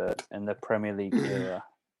 5 shirt in the Premier League era?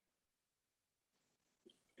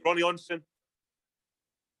 Ronnie Onsen.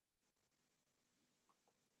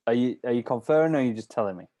 Are you conferring or are you just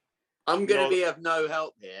telling me? I'm going to be of no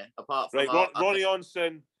help here, apart from... Ronnie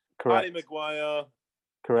Onsen. Correct. Harry Maguire.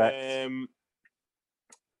 Correct.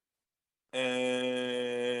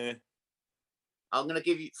 I'm going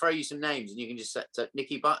to throw you some names and you can just set... So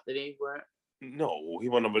Nicky Butt, did he wear it? No, he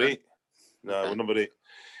won number 8. No, we're number 8.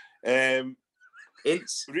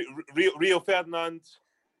 Ince? Rio Ferdinand.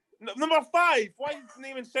 Number 5. Why are you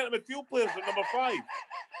naming centre midfield players at number 5?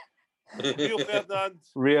 Rio Ferdinand.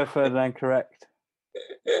 Rio Ferdinand, correct.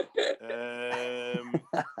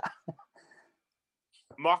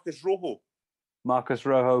 Marcus Rojo. Marcus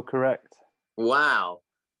Rojo, correct. Wow.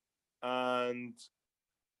 And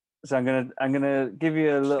so I'm gonna give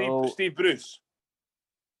you a little Steve Bruce.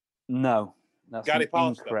 No, that's Gary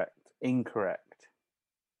Pallister. Incorrect.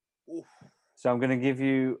 Oof. So I'm gonna give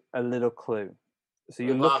you a little clue. So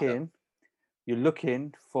you're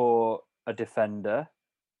looking for a defender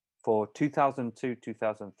for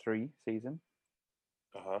 2002-2003 season.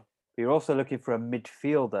 You're also looking for a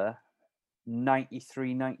midfielder,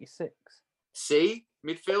 93-96. See?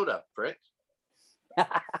 Midfielder, prick.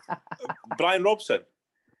 Brian Robson.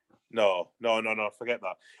 No. Forget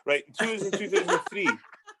that. Right, 2003.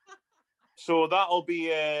 So that'll be.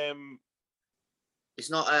 It's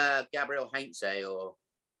not Gabriel Heinze or.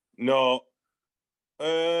 No.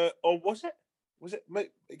 Or was it? Was it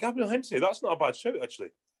Gabriel Heinze? That's not a bad shout,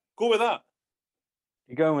 actually. Go with that.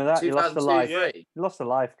 You're going with that? You lost a life. Yeah. You lost a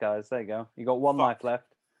life, guys. There you go. You got 1 life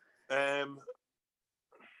left. I'm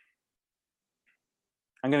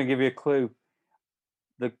going to give you a clue.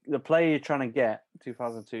 The player you're trying to get,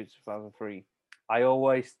 2002, 2003, I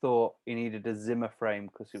always thought he needed a Zimmer frame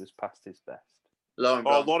because he was past his best.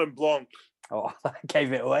 Laurent Blanc. Oh, that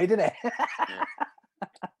gave it away, didn't it? Yeah.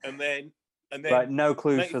 And then right, no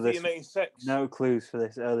clues for this. 96. No clues for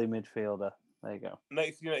this early midfielder. There you go.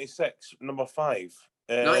 93-96, number 5.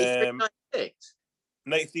 93-96?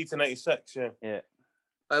 93-96, yeah. Yeah.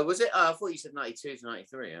 Oh, was it? I thought you said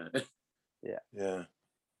 92-93. Yeah.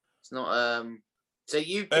 It's not. So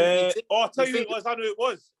you. I'll tell you who it was. I knew it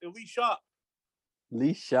was. Lee Sharp.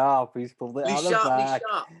 Lee Sharp. He's pulled it out of the bag.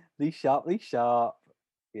 Lee Sharp.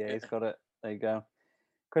 Yeah, he's got it. There you go.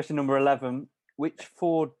 Question number 11. Which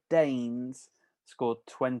 4 Danes scored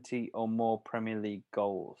 20 or more Premier League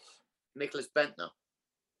goals? Nicholas Bentner.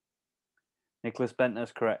 Nicholas Bentner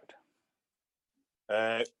is correct.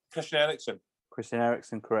 Christian Eriksen. Christian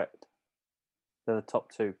Eriksen, correct. They're the top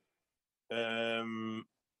 2.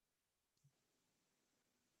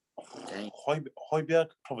 Højbjerg,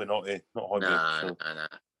 probably not. Not Højbjerg.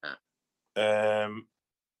 No.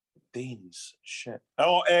 Danes, shit.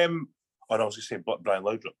 Oh, no, I was going to say Brian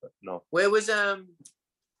Laudrup, but no. Where was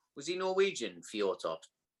he Norwegian? Fjortoft.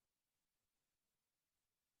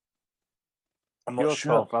 I'm not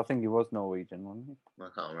sure. I think he was Norwegian, wasn't he? I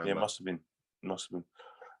can't remember. Yeah, must have been.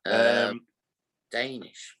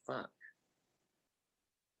 Danish. Fuck.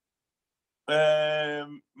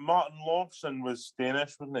 Martin Lawson was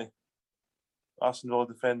Danish, wasn't he? Aston Villa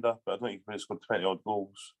defender, but I don't think he scored 20 odd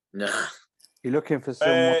goals. No. You're looking for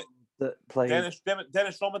someone that played. Dennis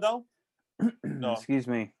Romadel? No. Excuse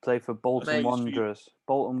me. Played for Bolton Wanderers.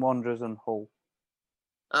 Bolton Wanderers and Hull.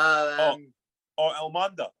 Elmander.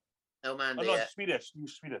 Elmander. Oh, no, yeah. Swedish. He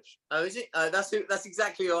was Swedish. Oh, is it? Oh, that's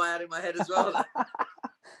exactly what I had in my head as well.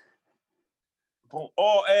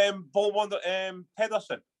 Bolton Wander.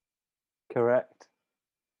 Pedersen. Correct.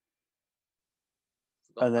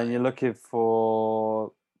 And then you're looking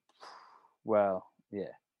for, well,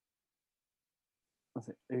 yeah.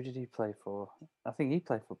 Who did he play for? I think he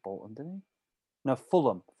played for Bolton, didn't he? No,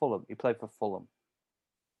 Fulham. He played for Fulham.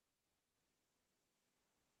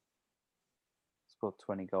 Scored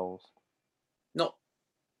 20 goals. Not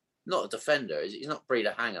a defender, is it? He's not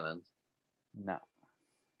Breeder Hangeland. No. Is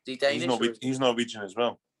he Danish? He's Norwegian as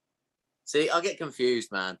well. See, I get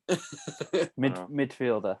confused, man.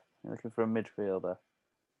 Midfielder. You're looking for a midfielder.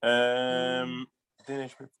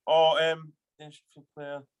 Danish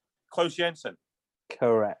player. Klaus Jensen.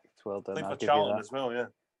 Correct. Well done. Played I'll for give Charlton you that. as well, yeah.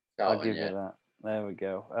 I'll give you that. There we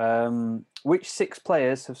go. Which 6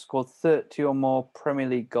 players have scored 30 or more Premier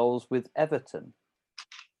League goals with Everton?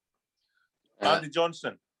 Andy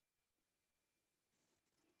Johnson.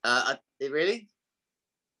 Really?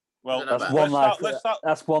 Well, that's one life.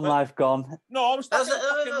 That's one life gone. No, I'm stuck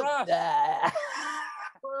in Ras.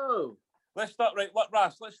 Whoa. Let's start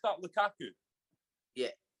Ras. Let's start Lukaku.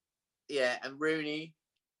 Yeah, and Rooney,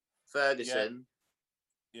 Ferguson.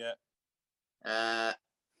 Yeah.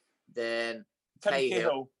 Then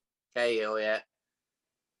Cahill. Cahill, yeah.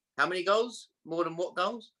 How many goals? More than what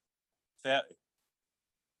goals? 30.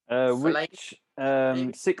 Which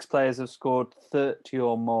 6 players have scored 30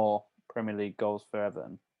 or more Premier League goals for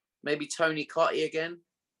Everton? Maybe Tony Cottee again.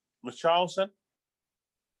 Richarlison.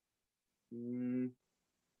 Yakubu.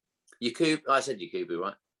 I said Yakubu,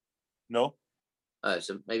 right? No. Oh,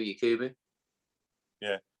 so maybe Yakubu.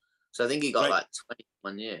 Yeah. So I think he got like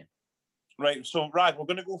 21 year. Right. So we're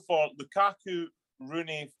going to go for Lukaku,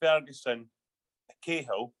 Rooney, Ferguson,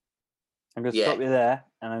 Cahill. I'm going to stop you there,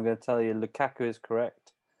 and I'm going to tell you Lukaku is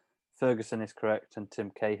correct, Ferguson is correct, and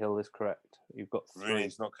Tim Cahill is correct. You've got 3.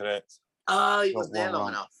 Rooney's not correct. Oh, he wasn't there long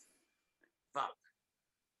enough. Fuck.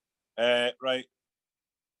 Right.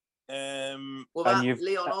 What about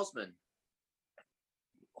Leon Osman?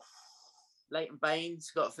 Leighton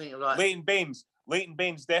Baines, got to think of like Leighton Baines,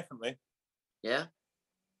 definitely. Yeah.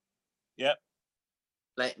 Yeah.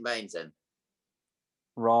 Leighton Baines then.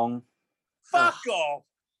 Wrong. Fuck off.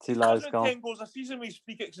 2 lives gone. 10 goals a season with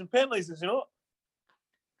free kicks and penalties, is it not?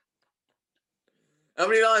 How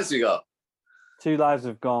many lives we got? 2 lives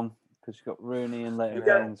have gone because you've got Rooney and Leighton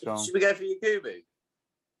Baines wrong. Should we go for Yakubu?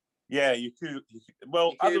 Yeah, Yakubu.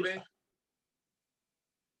 Well, Yakubu?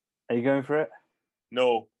 Are you going for it?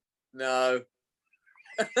 No.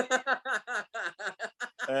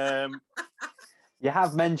 You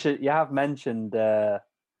have mentioned a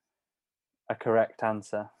correct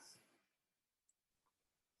answer.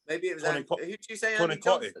 Maybe it was who did you say? Tony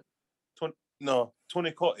Cottee.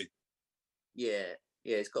 Tony Cottee. Yeah,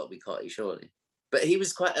 it's got to be Cottee, surely. But he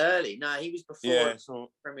was quite early. No, he was before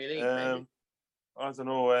Premier League. Maybe. I don't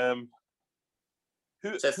know.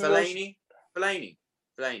 So Fellaini.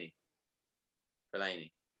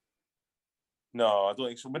 No, I don't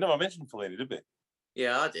think so. We never mentioned Fellaini, did we?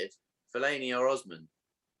 Yeah, I did. Fellaini or Osman.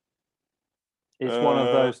 It's one of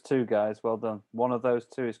those 2 guys. Well done. One of those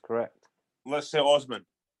 2 is correct. Let's say Osman.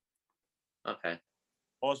 Okay.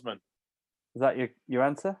 Osman. Is that your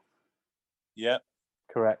answer? Yeah.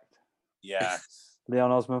 Correct. Yes.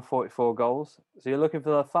 Leon Osman, 44 goals. So you're looking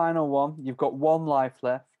for the final one. You've got 1 life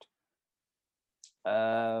left.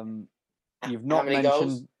 You've not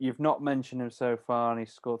mentioned him so far, and he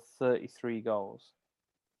scored 33 goals.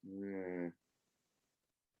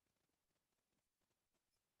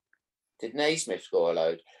 Did Naismith score a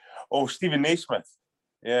load? Oh, Stephen Naismith.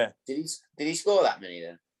 Yeah. Did he score that many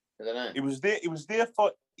then? I don't know. He was there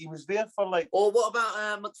for like. Or what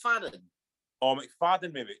about McFadden? Oh,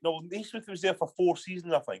 McFadden maybe. No, Naismith was there for 4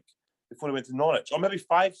 seasons, I think, before he went to Norwich, or maybe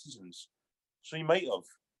 5 seasons. So he might have.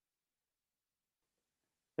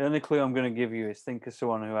 The only clue I'm going to give you is think of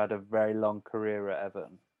someone who had a very long career at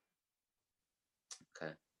Everton.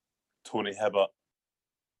 Okay. Tony Hibbert.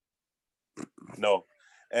 No.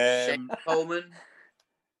 Shane Coleman.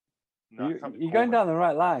 No, you're going down the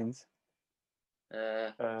right lines.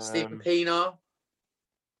 Stephen Pienaar.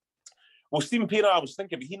 Well, Stephen Pienaar, I was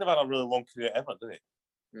thinking, but he never had a really long career at Everton, did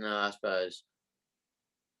he? No, I suppose.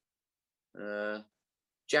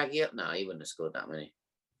 Jagiel? No, he wouldn't have scored that many.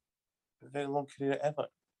 A very long career at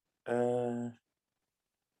Everton.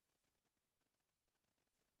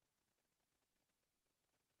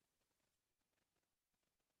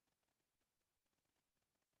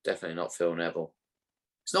 Definitely not Phil Neville.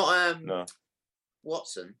 It's not no.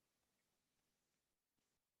 Watson.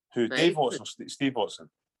 Who? No, Dave Watson or Steve Watson?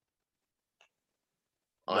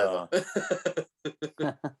 Either.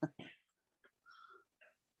 No.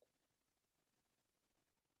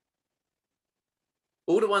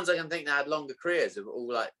 All the ones I can think that had longer careers are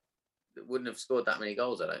all like that wouldn't have scored that many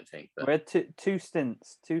goals, I don't think. But... We had two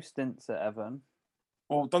stints at Everton.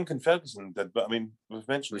 Well, Duncan Ferguson did, but I mean, we've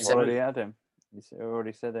mentioned We've already had him. He's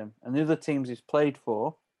already said him. And the other teams he's played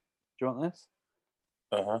for, do you want this?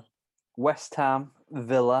 West Ham,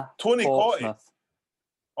 Villa, Tony Portsmouth,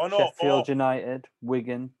 oh, no. Sheffield United,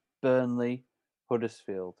 Wigan, Burnley,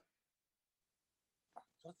 Huddersfield.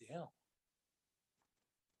 Bloody hell.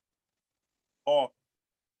 Oh,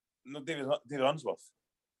 no, David Unsworth.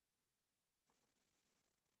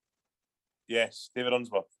 Yes, David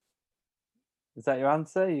Unsworth. Is that your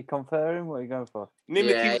answer? You conferring? What are you going for? Name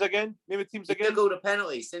the teams again. He took all the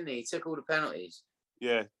penalties, didn't he? He took all the penalties.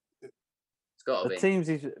 Yeah. It's got to be. The teams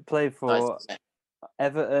he's played for: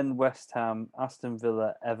 Everton, West Ham, Aston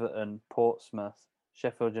Villa, Everton, Portsmouth,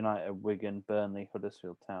 Sheffield United, Wigan, Burnley,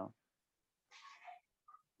 Huddersfield Town.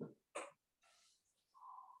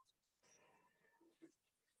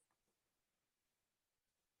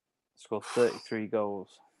 Scored 33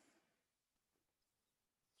 goals.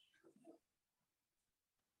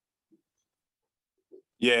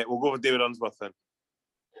 Yeah, we'll go with David Unsworth then.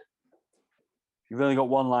 You've only got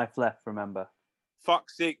one life left, remember.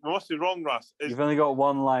 Fuck's sake, we must be wrong, Russ. You've only got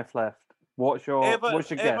one life left. What's your guess?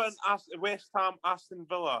 Everton, West Ham, Aston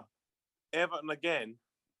Villa, Everton again.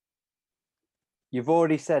 You've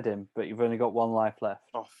already said him, but you've only got one life left.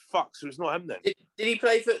 Oh fuck! So it's not him then. Did he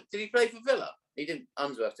play for Villa? He didn't.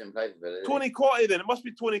 Unsworth didn't play for Villa. Tony Cottee then. It must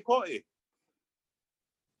be Tony Cottee.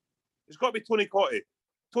 It's got to be Tony Cottee.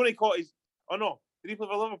 Tony Cottee. Oh no, did he play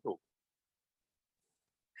for Liverpool?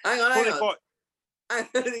 Hang on.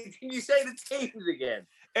 Can you say the teams again?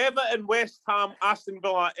 Everton, West Ham, Aston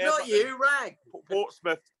Villa, Everton, not you, Rag.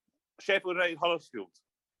 Portsmouth, Sheffield United, Huddersfield.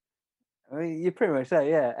 I mean, you pretty much say,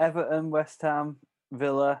 yeah. Everton, West Ham,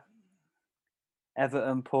 Villa,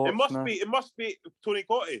 Everton, Portsmouth. It must be Tony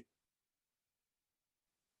Cottee.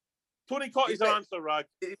 Tony Cottee's our answer, Rag.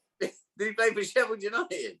 Did he play for Sheffield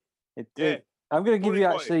United? It did. Yeah. I'm going to give you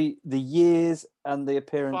actually the years and the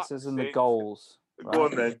appearances and the goals. Go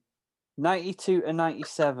on then. 92 and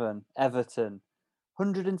 97, Everton.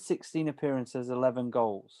 116 appearances, 11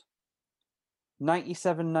 goals.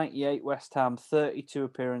 97-98, West Ham. 32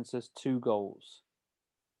 appearances, 2 goals.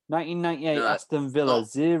 1998, Aston Villa.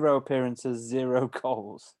 0 appearances, 0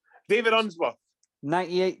 goals. David Unsworth.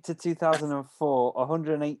 98 to 2004,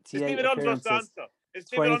 188 appearances,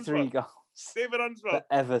 23 goals. David Unsworth. For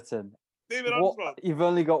Everton. David Unsworth. You've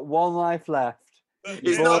only got one life left.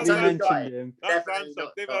 He's not mentioned him. That's the answer.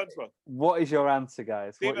 David Unsworth. What is your answer,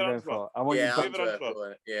 guys? David what are you going for? I want you David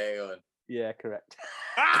Unsworth. Yeah, go on. Yeah, correct.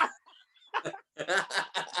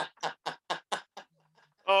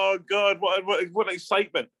 Oh God! What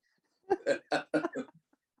excitement!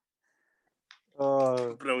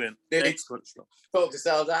 Oh, brilliant! Excellent stuff. Talked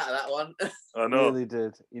yourselves out of that one. I know.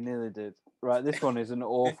 You nearly did. Right, this one is an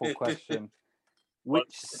awful question.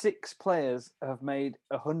 Which 6 players have made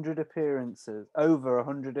 100 appearances, over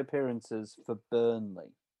 100 appearances for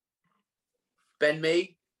Burnley? Ben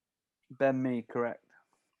Mee, correct.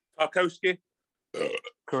 Tarkowski.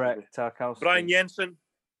 Correct, Tarkowski. Brian Jensen.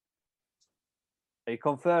 Are you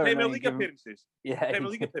confirming? Premier League appearances. Yeah. Premier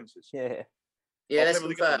League appearances. Yeah. Yeah, let's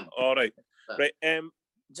confirm. All right. Right.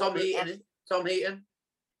 Tom Heaton.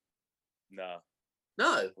 Nah.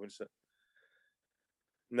 No.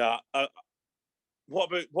 Nah. What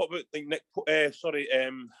about like Nick?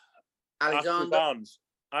 Alexander Ashley Barnes.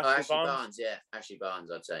 Ashley Barnes. Yeah, Ashley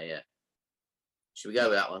Barnes. I'd say yeah. Should we go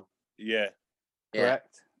with that one? Yeah.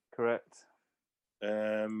 Correct.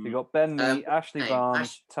 You got Ben Mee, Ashley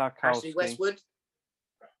Barnes, Tarkowski. Ashley Westwood?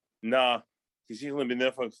 Nah, because he's only been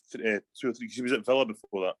there for 2 or 3. Because he was at Villa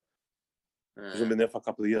before that. He's only been there for a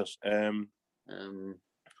couple of years.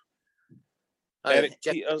 Eric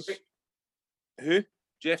Peters. Hendrick? Who?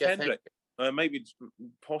 Jeff Hendrick. Maybe,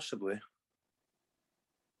 possibly.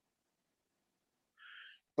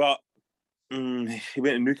 But he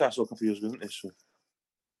went to Newcastle a couple of years ago, didn't he? So.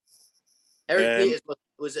 Eric Peters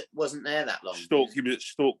wasn't there that long. Stoke. He was at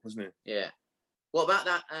Stoke, wasn't he? Yeah. What about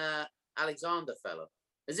that Alexander fella?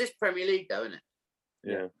 Is this Premier League though, isn't it?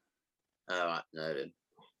 Yeah. All right. No, then.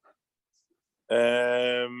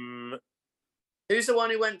 Who's the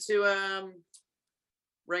one who went to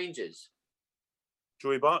Rangers?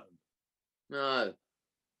 Joey Barton. No.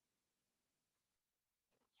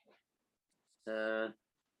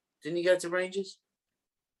 Didn't he go to Rangers?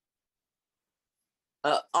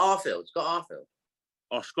 Arfield. Scott Arfield.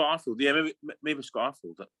 Oh, Scott Arfield. Yeah, maybe Scott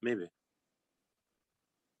Arfield. Maybe.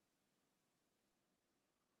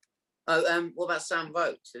 Oh, what about Sam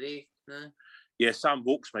Vokes? Did he? No? Yeah, Sam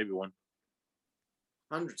Vokes maybe one.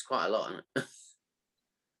 100's quite a lot, isn't it?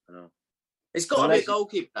 I know. It's got to be a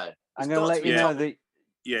goalkeeper, though. I'm going to let you know that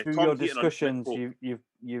through Tom your discussions,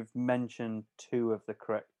 you've mentioned 2 of the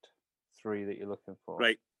correct 3 that you're looking for.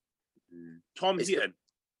 Right. Tom Heaton.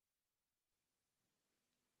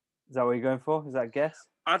 Is that what you're going for? Is that a guess?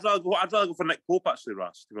 I'd rather go for Nick Pope, actually,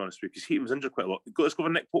 Ras, to be honest with you, because Heaton was injured quite a lot. Let's go for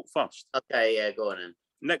Nick Pope first. Okay, yeah, go on then.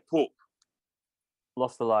 Nick Pope.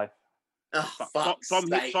 Lost a life. Oh, fuck's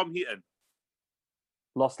sake. Tom Heaton.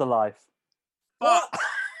 Lost a life. What?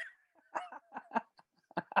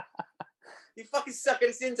 You fucking sucking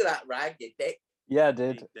us into that, Rag, you dick. Yeah, I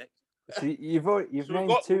did. So you've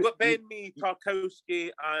named 2. We've got Ben Mee,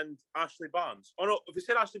 Tarkowski, and Ashley Barnes. Oh no, have you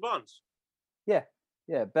said Ashley Barnes? Yeah,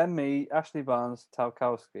 Ben Mee, Ashley Barnes,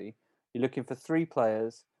 Tarkowski. You're looking for 3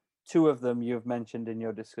 players. 2 of them you've mentioned in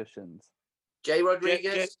your discussions. Jay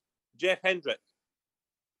Rodriguez. Jeff Hendrick.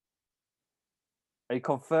 Are you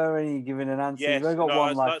conferring? Are you giving an answer? Yes. You've only got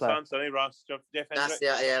one life left. Answer, Ross. Jeff Hendrick.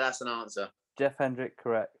 That's an answer. Jeff Hendrick,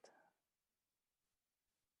 correct.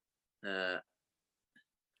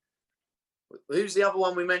 Who's the other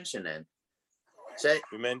one we mentioned then? So it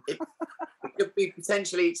could be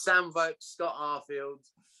potentially Sam Vokes, Scott Arfield.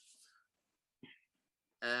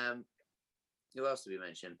 Who else did we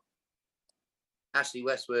mention? Ashley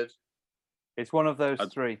Westwood. It's one of those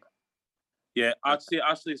 3. Yeah, I'd say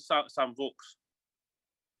Ashley Sam Vokes.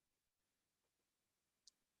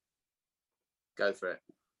 Go for it.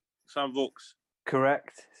 Sam Vokes.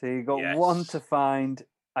 Correct. So you got 1 to find.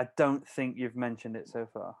 I don't think you've mentioned it so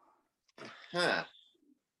far. Huh.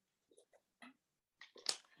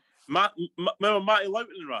 Remember Matty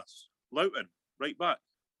Loughton, Russ? Loughton, right back.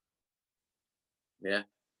 Yeah.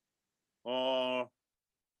 Or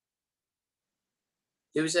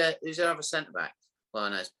who's there other centre back? Well,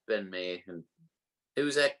 no, it's Ben Mee. And who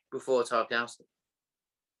was there before Tarkowski?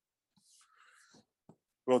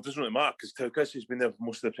 Well, it doesn't really matter because Tarkowski's been there for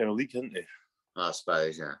most of the Premier League, hasn't he? I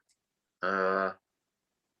suppose, yeah.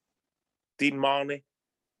 Dean Marney.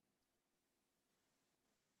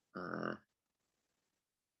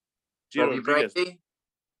 Robbie Brady.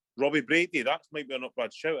 Robbie Brady. That might be a not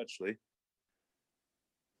bad shout, actually.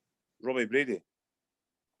 Robbie Brady.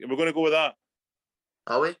 We're going to go with that.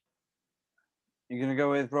 Are we? You're going to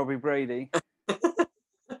go with Robbie Brady?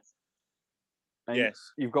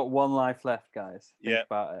 Yes. You've got 1 life left, guys. Think yeah.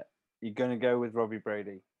 about it. You're going to go with Robbie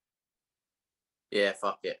Brady? Yeah,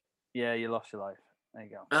 fuck it. Yeah, you lost your life. There you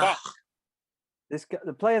go. Fuck.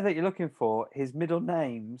 The player that you're looking for, his middle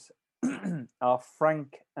names are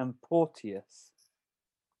Frank and Porteous.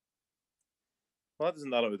 Well, that doesn't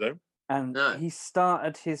narrow it down. And he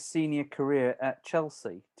started his senior career at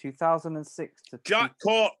Chelsea, 2006 to Jack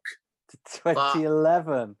Cork to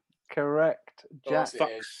 2011. Correct, Jack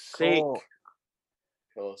Cork. Of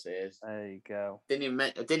course it is. There you go. I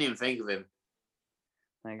didn't even think of him.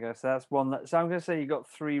 There you go. So that's 1. So I'm going to say you got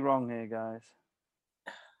 3 wrong here, guys.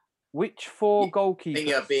 Which 4 goalkeepers? I think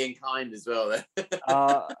you're being kind as well.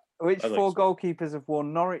 Which 4 goalkeepers have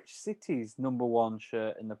worn Norwich City's number 1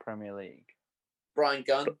 shirt in the Premier League? Brian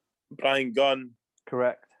Gunn. Brian Gunn.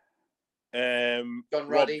 Correct. John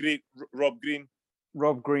Ruddy. Rob Green.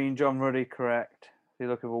 Rob Green, John Ruddy, correct. So you're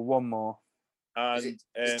looking for 1 more. And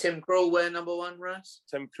does Tim Krul wear number 1, Russ?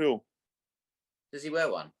 Tim Krul. Does he wear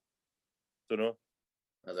one? Don't know.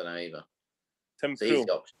 I don't know either. Tim Krul.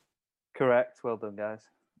 Correct. Well done, guys.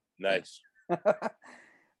 Nice.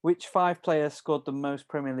 Which 5 players scored the most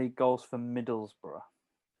Premier League goals for Middlesbrough?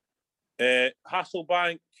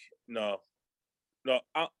 Hasselbank. No.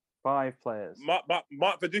 5 players. Mark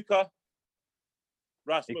Viduka.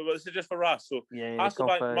 Ras, this is just for Ras. So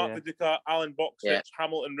Hasselbank, Mark Viduka, Alan Boxic,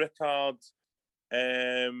 Hamilton Rickard,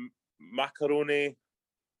 Macaroni,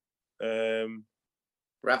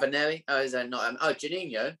 Ravanelli. Oh, is that not?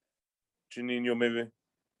 Juninho. Juninho, maybe.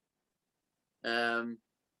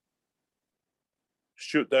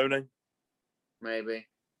 Stuart Downing. Maybe.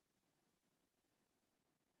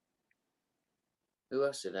 Who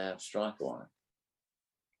else did they have striker-wise?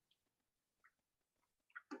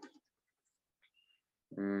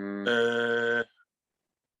 Oh,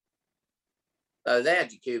 they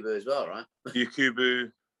had Yakubu as well, right?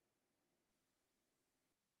 Yakubu.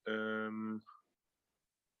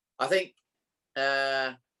 I think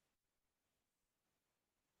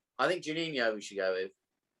Juninho we should go with.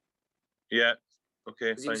 Yeah.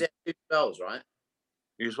 Okay. Because he was there 2 spells, right?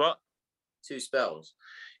 He was what? 2 spells.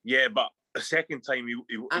 Yeah, but the second time he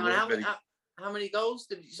how many goals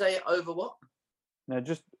did you say over what? No,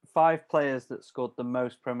 just 5 players that scored the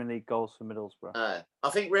most Premier League goals for Middlesbrough. I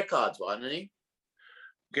think Rickard's one, isn't he?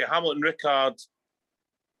 Okay, Hamilton, Rickard.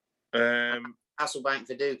 Hasselbank,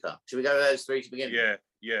 Viduka. Should we go with those 3 to begin with?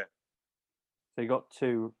 Yeah. So you got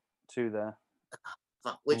two there.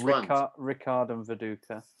 Which one? Rickard and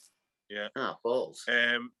Viduka. Yeah. Oh, balls.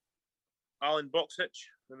 Alan Boxic,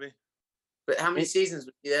 maybe. But how many seasons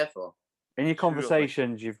were you there for? In your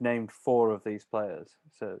conversations, you've named 4 of these players.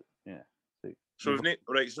 So, yeah. So we've named,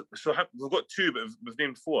 right, so we've got 2, but we've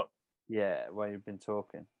named 4. Yeah, where you've been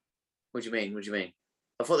talking. What do you mean?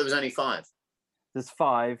 I thought there was only 5. There's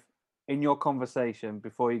 5. In your conversation,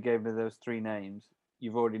 before you gave me those 3 names,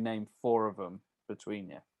 you've already named 4 of them between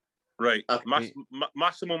you. Right. Okay.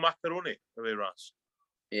 Massimo Macaroni, maybe, Ras.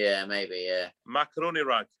 Yeah, maybe, yeah. Macaroni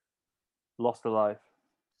Rag. Lost Alive.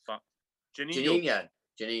 Fuck. Juninho.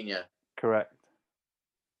 Correct.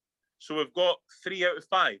 So we've got 3 out of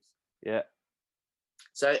 5. Yeah.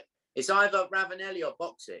 So it's either Ravanelli or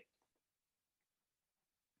Boxic.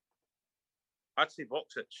 I'd say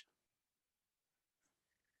Boxic.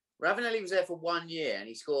 Ravanelli was there for 1 year and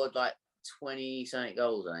he scored like 20-something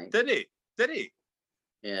goals, I think. Did he?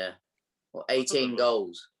 Yeah. Well, 18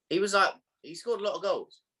 goals. He scored a lot of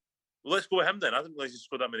goals. Well, let's go with him then. I didn't realise he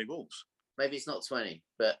scored that many goals. Maybe it's not 20,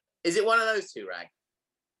 but is it one of those 2, Rag?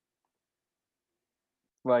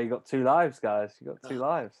 Well, you got 2 lives, guys. You got 2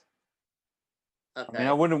 lives. Okay. I mean,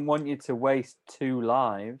 I wouldn't want you to waste 2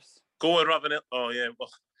 lives. Go with Ravanelli. Oh, yeah. Well,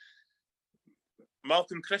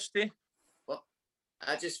 Malcolm Christie. What?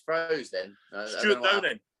 I just froze then. Stuart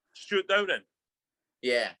Downing.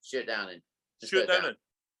 Yeah, Stuart Downing. Stuart Downing.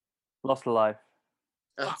 Lost Alive.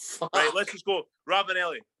 Oh, fuck. Right, let's just go.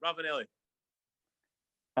 Ravanelli.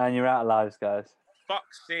 And you're out of lives, guys.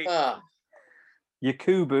 Fuck's sake.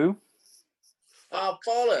 Yakubu. Oh,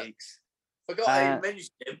 bollocks. Forgot I even mentioned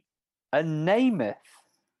him. And Nemeth.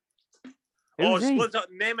 What's that?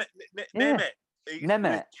 Nemeth. Nemeth.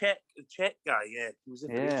 The Czech guy, yeah. He was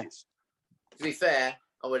in the ages. To be fair,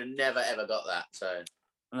 I would have never, ever got that, so...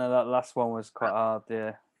 No, that last one was quite hard,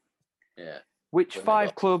 yeah. Yeah. Which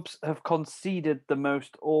 5 clubs have conceded the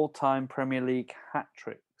most all-time Premier League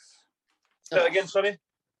hat-tricks? Say that again, sorry?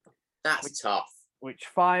 That's tough. Which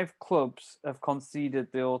 5 clubs have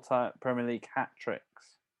conceded the all-time Premier League hat-tricks?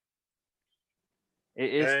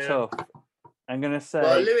 It is tough. I'm going to say...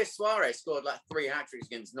 Well, Luis Suarez scored like 3 hat-tricks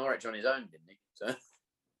against Norwich on his own, didn't he? So...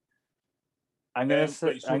 I'm going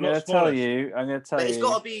to tell you...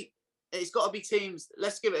 It's got to be teams...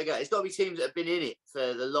 Let's give it a go. It's got to be teams that have been in it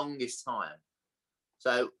for the longest time.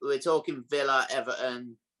 So we're talking Villa,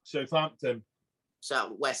 Everton... Southampton.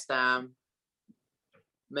 West Ham.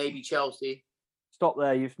 Maybe Chelsea. Stop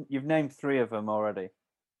there. You've named 3 of them already.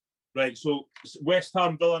 Right, so West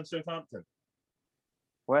Ham, Villa and Southampton.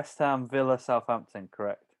 West Ham, Villa, Southampton,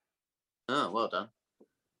 correct. Oh, well done.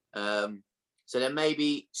 So then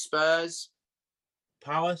maybe Spurs,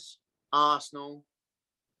 Palace, Arsenal,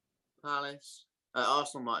 Palace.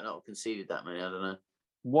 Arsenal might not have conceded that many. I don't know.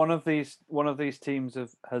 One of these teams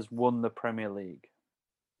has won the Premier League.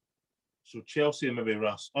 So Chelsea, maybe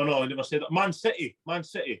Russ. Oh no, I never said that. Man City.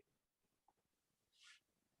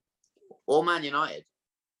 Or Man United.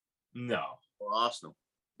 No. Or Arsenal.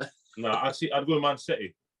 No, I'd go Man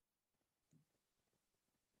City.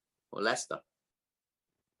 Or Leicester.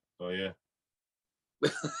 Oh yeah.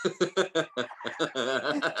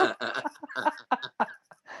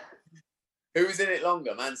 Who was in it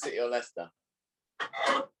longer, Man City or Leicester?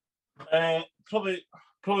 Probably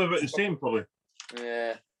about the same. Probably.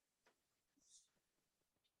 Yeah.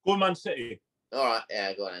 Go Man City. All right.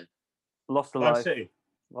 Yeah, go on then. Lost Alive. Man City.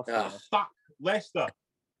 Alive. Fuck Leicester.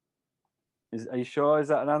 Are you sure? Is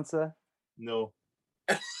that an answer? No.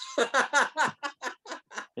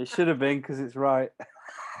 It should have been because it's right.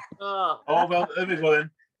 Oh, well, there we go then.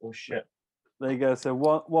 Oh, shit. There you go. So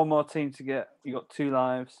one more team to get. You got 2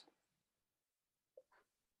 lives.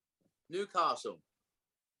 Newcastle.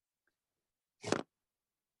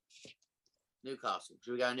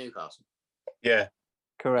 Should we go Newcastle? Yeah.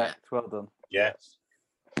 Correct. Well done. Yes.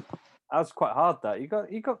 That was quite hard. That you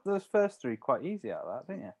got those first 3 quite easy out of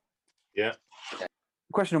that, didn't you? Yeah.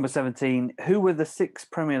 Question number 17. Who were the 6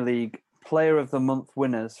 Premier League Player of the Month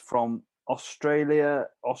winners from Australia,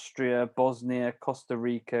 Austria, Bosnia, Costa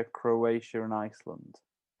Rica, Croatia, and Iceland?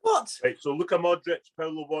 What? Right, so Luka Modric,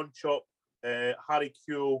 Paulo Wanchop, Harry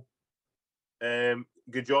Kewell,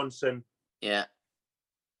 Johnson. Yeah.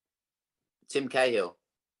 Tim Cahill.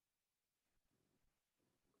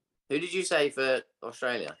 Who did you say for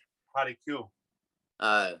Australia? Harry Kewell.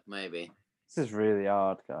 Oh, maybe. This is really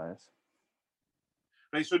hard, guys.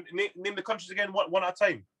 Right, so name the countries again, one at a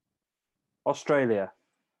time. Australia.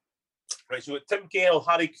 Right, so Tim Cahill,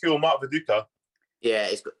 Harry Kewell, Mark Viduka. Yeah,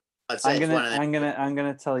 I'd say it's one of them. I'm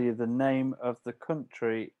gonna tell you the name of the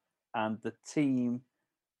country and the team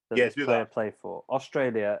that this player played for.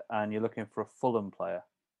 Australia, and you're looking for a Fulham player.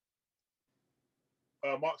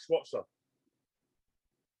 Mark Swatzer. Is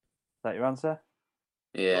that your answer?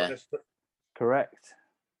 Yeah. Correct.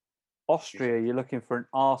 Austria, you're looking for an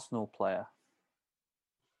Arsenal player.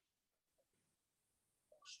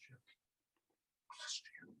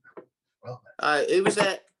 Who was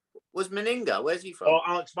that? Was Meninga? Where's he from? Oh,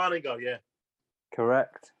 Alex Manninger, yeah.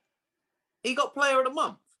 Correct. He got Player of the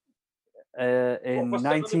Month. In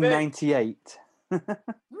 1998.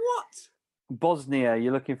 What? Bosnia,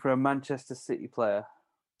 you're looking for a Manchester City player.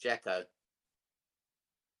 Dzeko.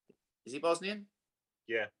 Is he Bosnian?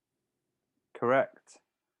 Yeah. Correct.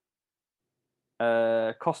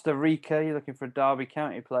 Costa Rica, you're looking for a Derby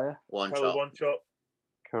County player. One shot.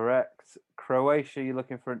 Correct. Croatia, you're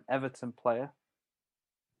looking for an Everton player.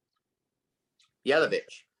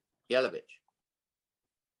 Jelavic.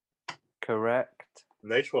 Correct.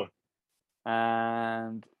 Nice one.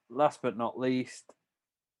 And last but not least,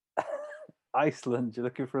 Iceland, you're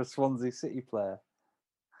looking for a Swansea City player.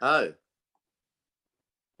 Oh.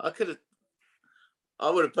 I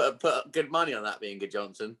would have put good money on that being Good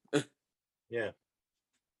Johnson. Yeah.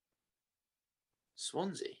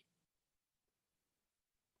 Swansea.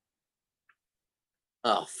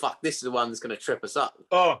 Oh, fuck. This is the one that's going to trip us up.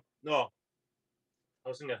 Oh, no. I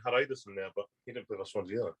was thinking Haraldsson there, but he didn't play for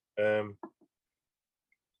Swansea either.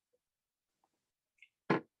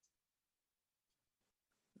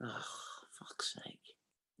 Oh, fuck's sake.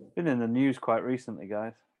 Been in the news quite recently,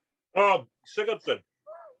 guys. Oh, Sigurdsson.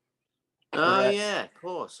 Oh, yeah, of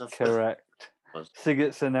course. Correct.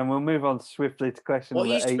 Sigurdsson, and we'll move on swiftly to question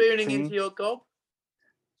number 18. What are you spooning into your gob?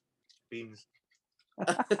 Beans.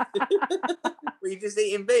 Were you just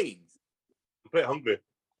eating beans? I'm pretty hungry.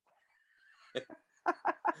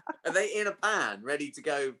 Are they in a pan, ready to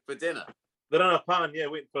go for dinner? They're in a pan, yeah,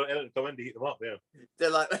 waiting for Ellen to come in to heat them up, yeah. They're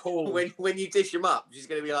like, when you dish them up, she's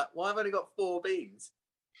going to be like, why have I only got 4 beans?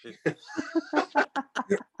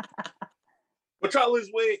 We're trying to lose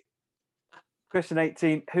weight. Question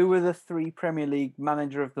 18. Who were the 3 Premier League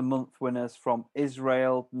Manager of the Month winners from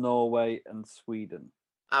Israel, Norway, and Sweden?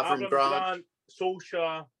 Avram Grant,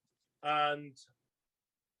 Solskjaer, and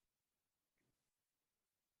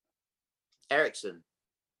Ericsson.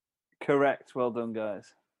 Correct. Well done,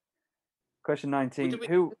 guys. Question 19.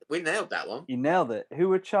 We nailed that one. You nailed it. Who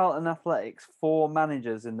were Charlton Athletics' 4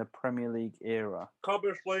 managers in the Premier League era?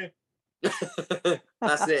 Cobbersley.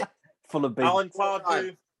 That's it. Full of beans. Alan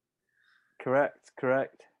Pardew. Correct. The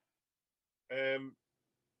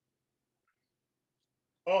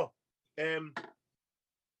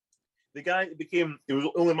guy that he was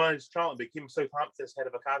only managed Charlton, became Southampton's head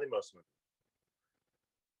of academy or something.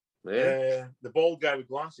 Yeah. The bald guy with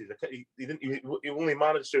glasses. He only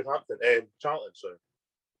managed Southampton, Charlton. So.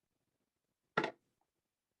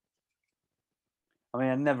 I mean,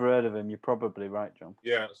 I've never heard of him. You're probably right, John.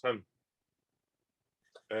 Yeah, it's him.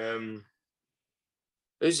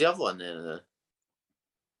 Who's the other one then?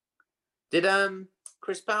 Did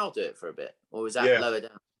Chris Powell do it for a bit, or was that lower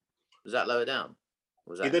down? Was that lower down?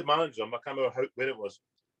 He did manage them. I can't remember where it was.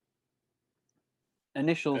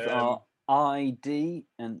 Initials are ID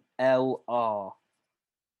and LR. Well,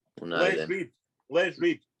 no, Les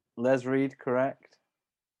Reed. Les Reed, correct.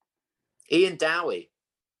 Ian Dowie.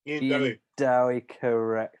 Ian Dowie,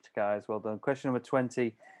 correct, guys. Well done. Question number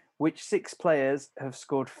 20. Which 6 players have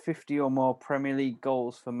scored 50 or more Premier League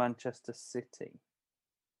goals for Manchester City?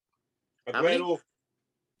 Aguero.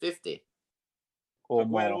 50. Or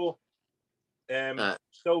Aguero. more.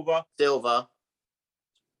 Silva.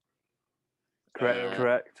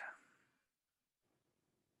 Correct.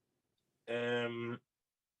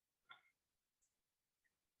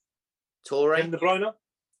 Torre. Kevin De Bruyne.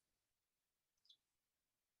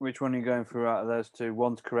 Which one are you going for out of those two?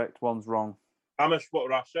 One's correct, one's wrong. How much what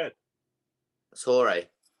Rash said? Torre.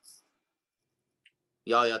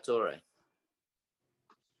 Yaya Torre.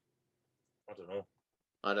 I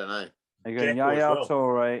don't know. Are you going Dzeko as Yaya well.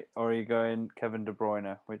 Toure or are you going Kevin De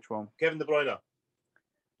Bruyne? Which one? Kevin De Bruyne.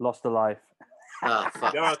 Lost a life. Oh,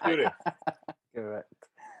 fuck. Yaya Toure. Correct.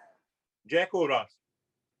 Dzeko Rash.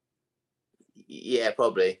 Yeah,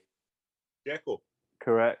 probably. Dzeko.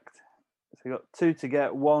 Correct. So you got two to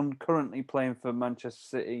get. One currently playing for Manchester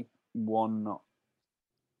City. One not.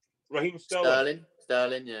 Raheem Sterling.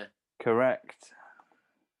 Sterling, yeah. Correct.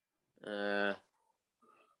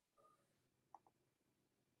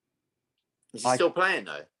 Is he still playing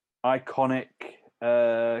though? Iconic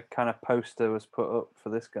kind of poster was put up for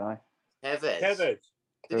this guy. Tevez.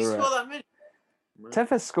 Did he score that many?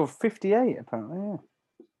 Tevez scored 58 apparently. Yeah.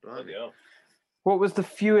 Bloody hell. What was the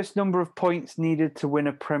fewest number of points needed to win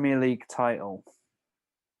a Premier League title?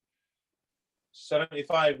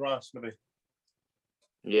 75, Ross, maybe.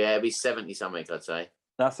 Yeah, it'd be 70 something, I'd say.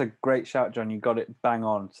 That's a great shout, John. You got it bang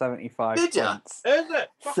on. 75 Did ya? points. Is it?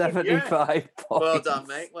 75 points. Well done,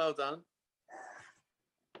 mate. Well done.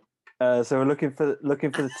 So we're looking for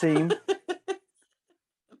the team.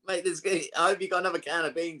 Mate, I hope you got another can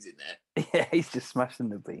of beans in there. Yeah, he's just smashing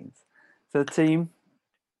the beans. So the team,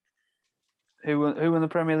 who won the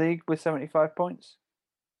Premier League with 75 points?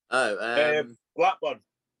 Oh, Blackburn.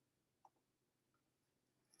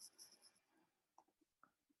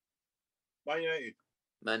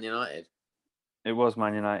 Man United. It was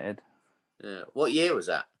Man United. Yeah. What year was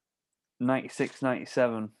that? 96,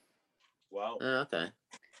 97. Wow. Oh, okay.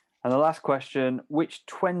 And the last question, which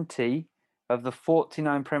 20 of the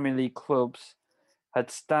 49 Premier League clubs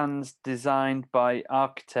had stands designed by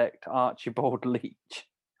architect Archibald Leach?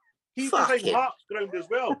 He designed Hearts ground as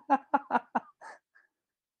well.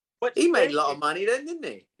 He made a lot of money then, didn't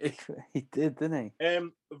he? He did, didn't he?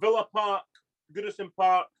 Villa Park, Goodison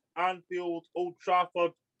Park, Anfield, Old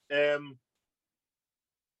Trafford, Ellen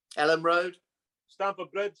Road,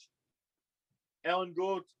 Stamford Bridge, Ellen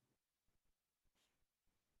Road.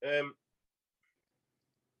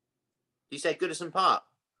 You say Goodison Park?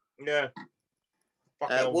 Yeah.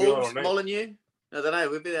 Wolves, Molineux? I don't know.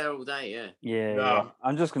 We'll be there all day, yeah. Yeah, No. yeah.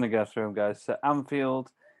 I'm just going to go through them, guys. So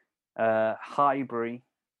Anfield, Highbury,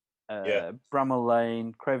 Bramall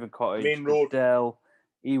Lane, Craven Cottage, Main Road, Dell,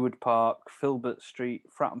 Ewood Park, Filbert Street,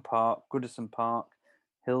 Fratton Park, Goodison Park,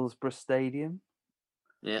 Hillsborough Stadium,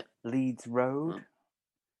 Leeds Road,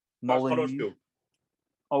 Molineux,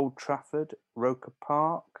 Old Trafford, Roker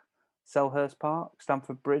Park, Selhurst Park,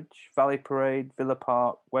 Stamford Bridge, Valley Parade, Villa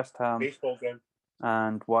Park, West Ham, baseball game,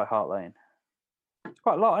 and White Hart Lane. It's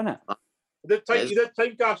quite a lot, isn't it? You did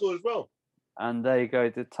Tynecastle as well. And there you go,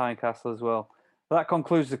 did Tynecastle as well. Well, that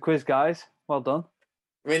concludes the quiz, guys. Well done.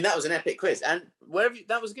 I mean, that was an epic quiz, and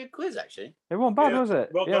that was a good quiz, actually. It wasn't bad, was it?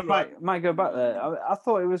 Well done, might go back there. I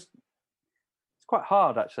thought it was. It's quite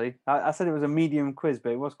hard, actually. I said it was a medium quiz,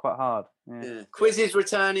 but it was quite hard. Yeah. Quizzes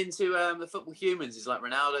returning to the football humans is like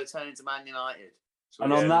Ronaldo turning to Man United. So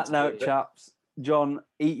and on that note, chaps, John,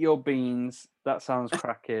 eat your beans. That sounds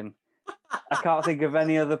cracking. I can't think of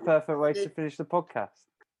any other perfect way to finish the podcast.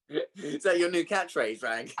 Is that your new catchphrase,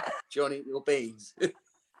 Frank? John, eat your beans.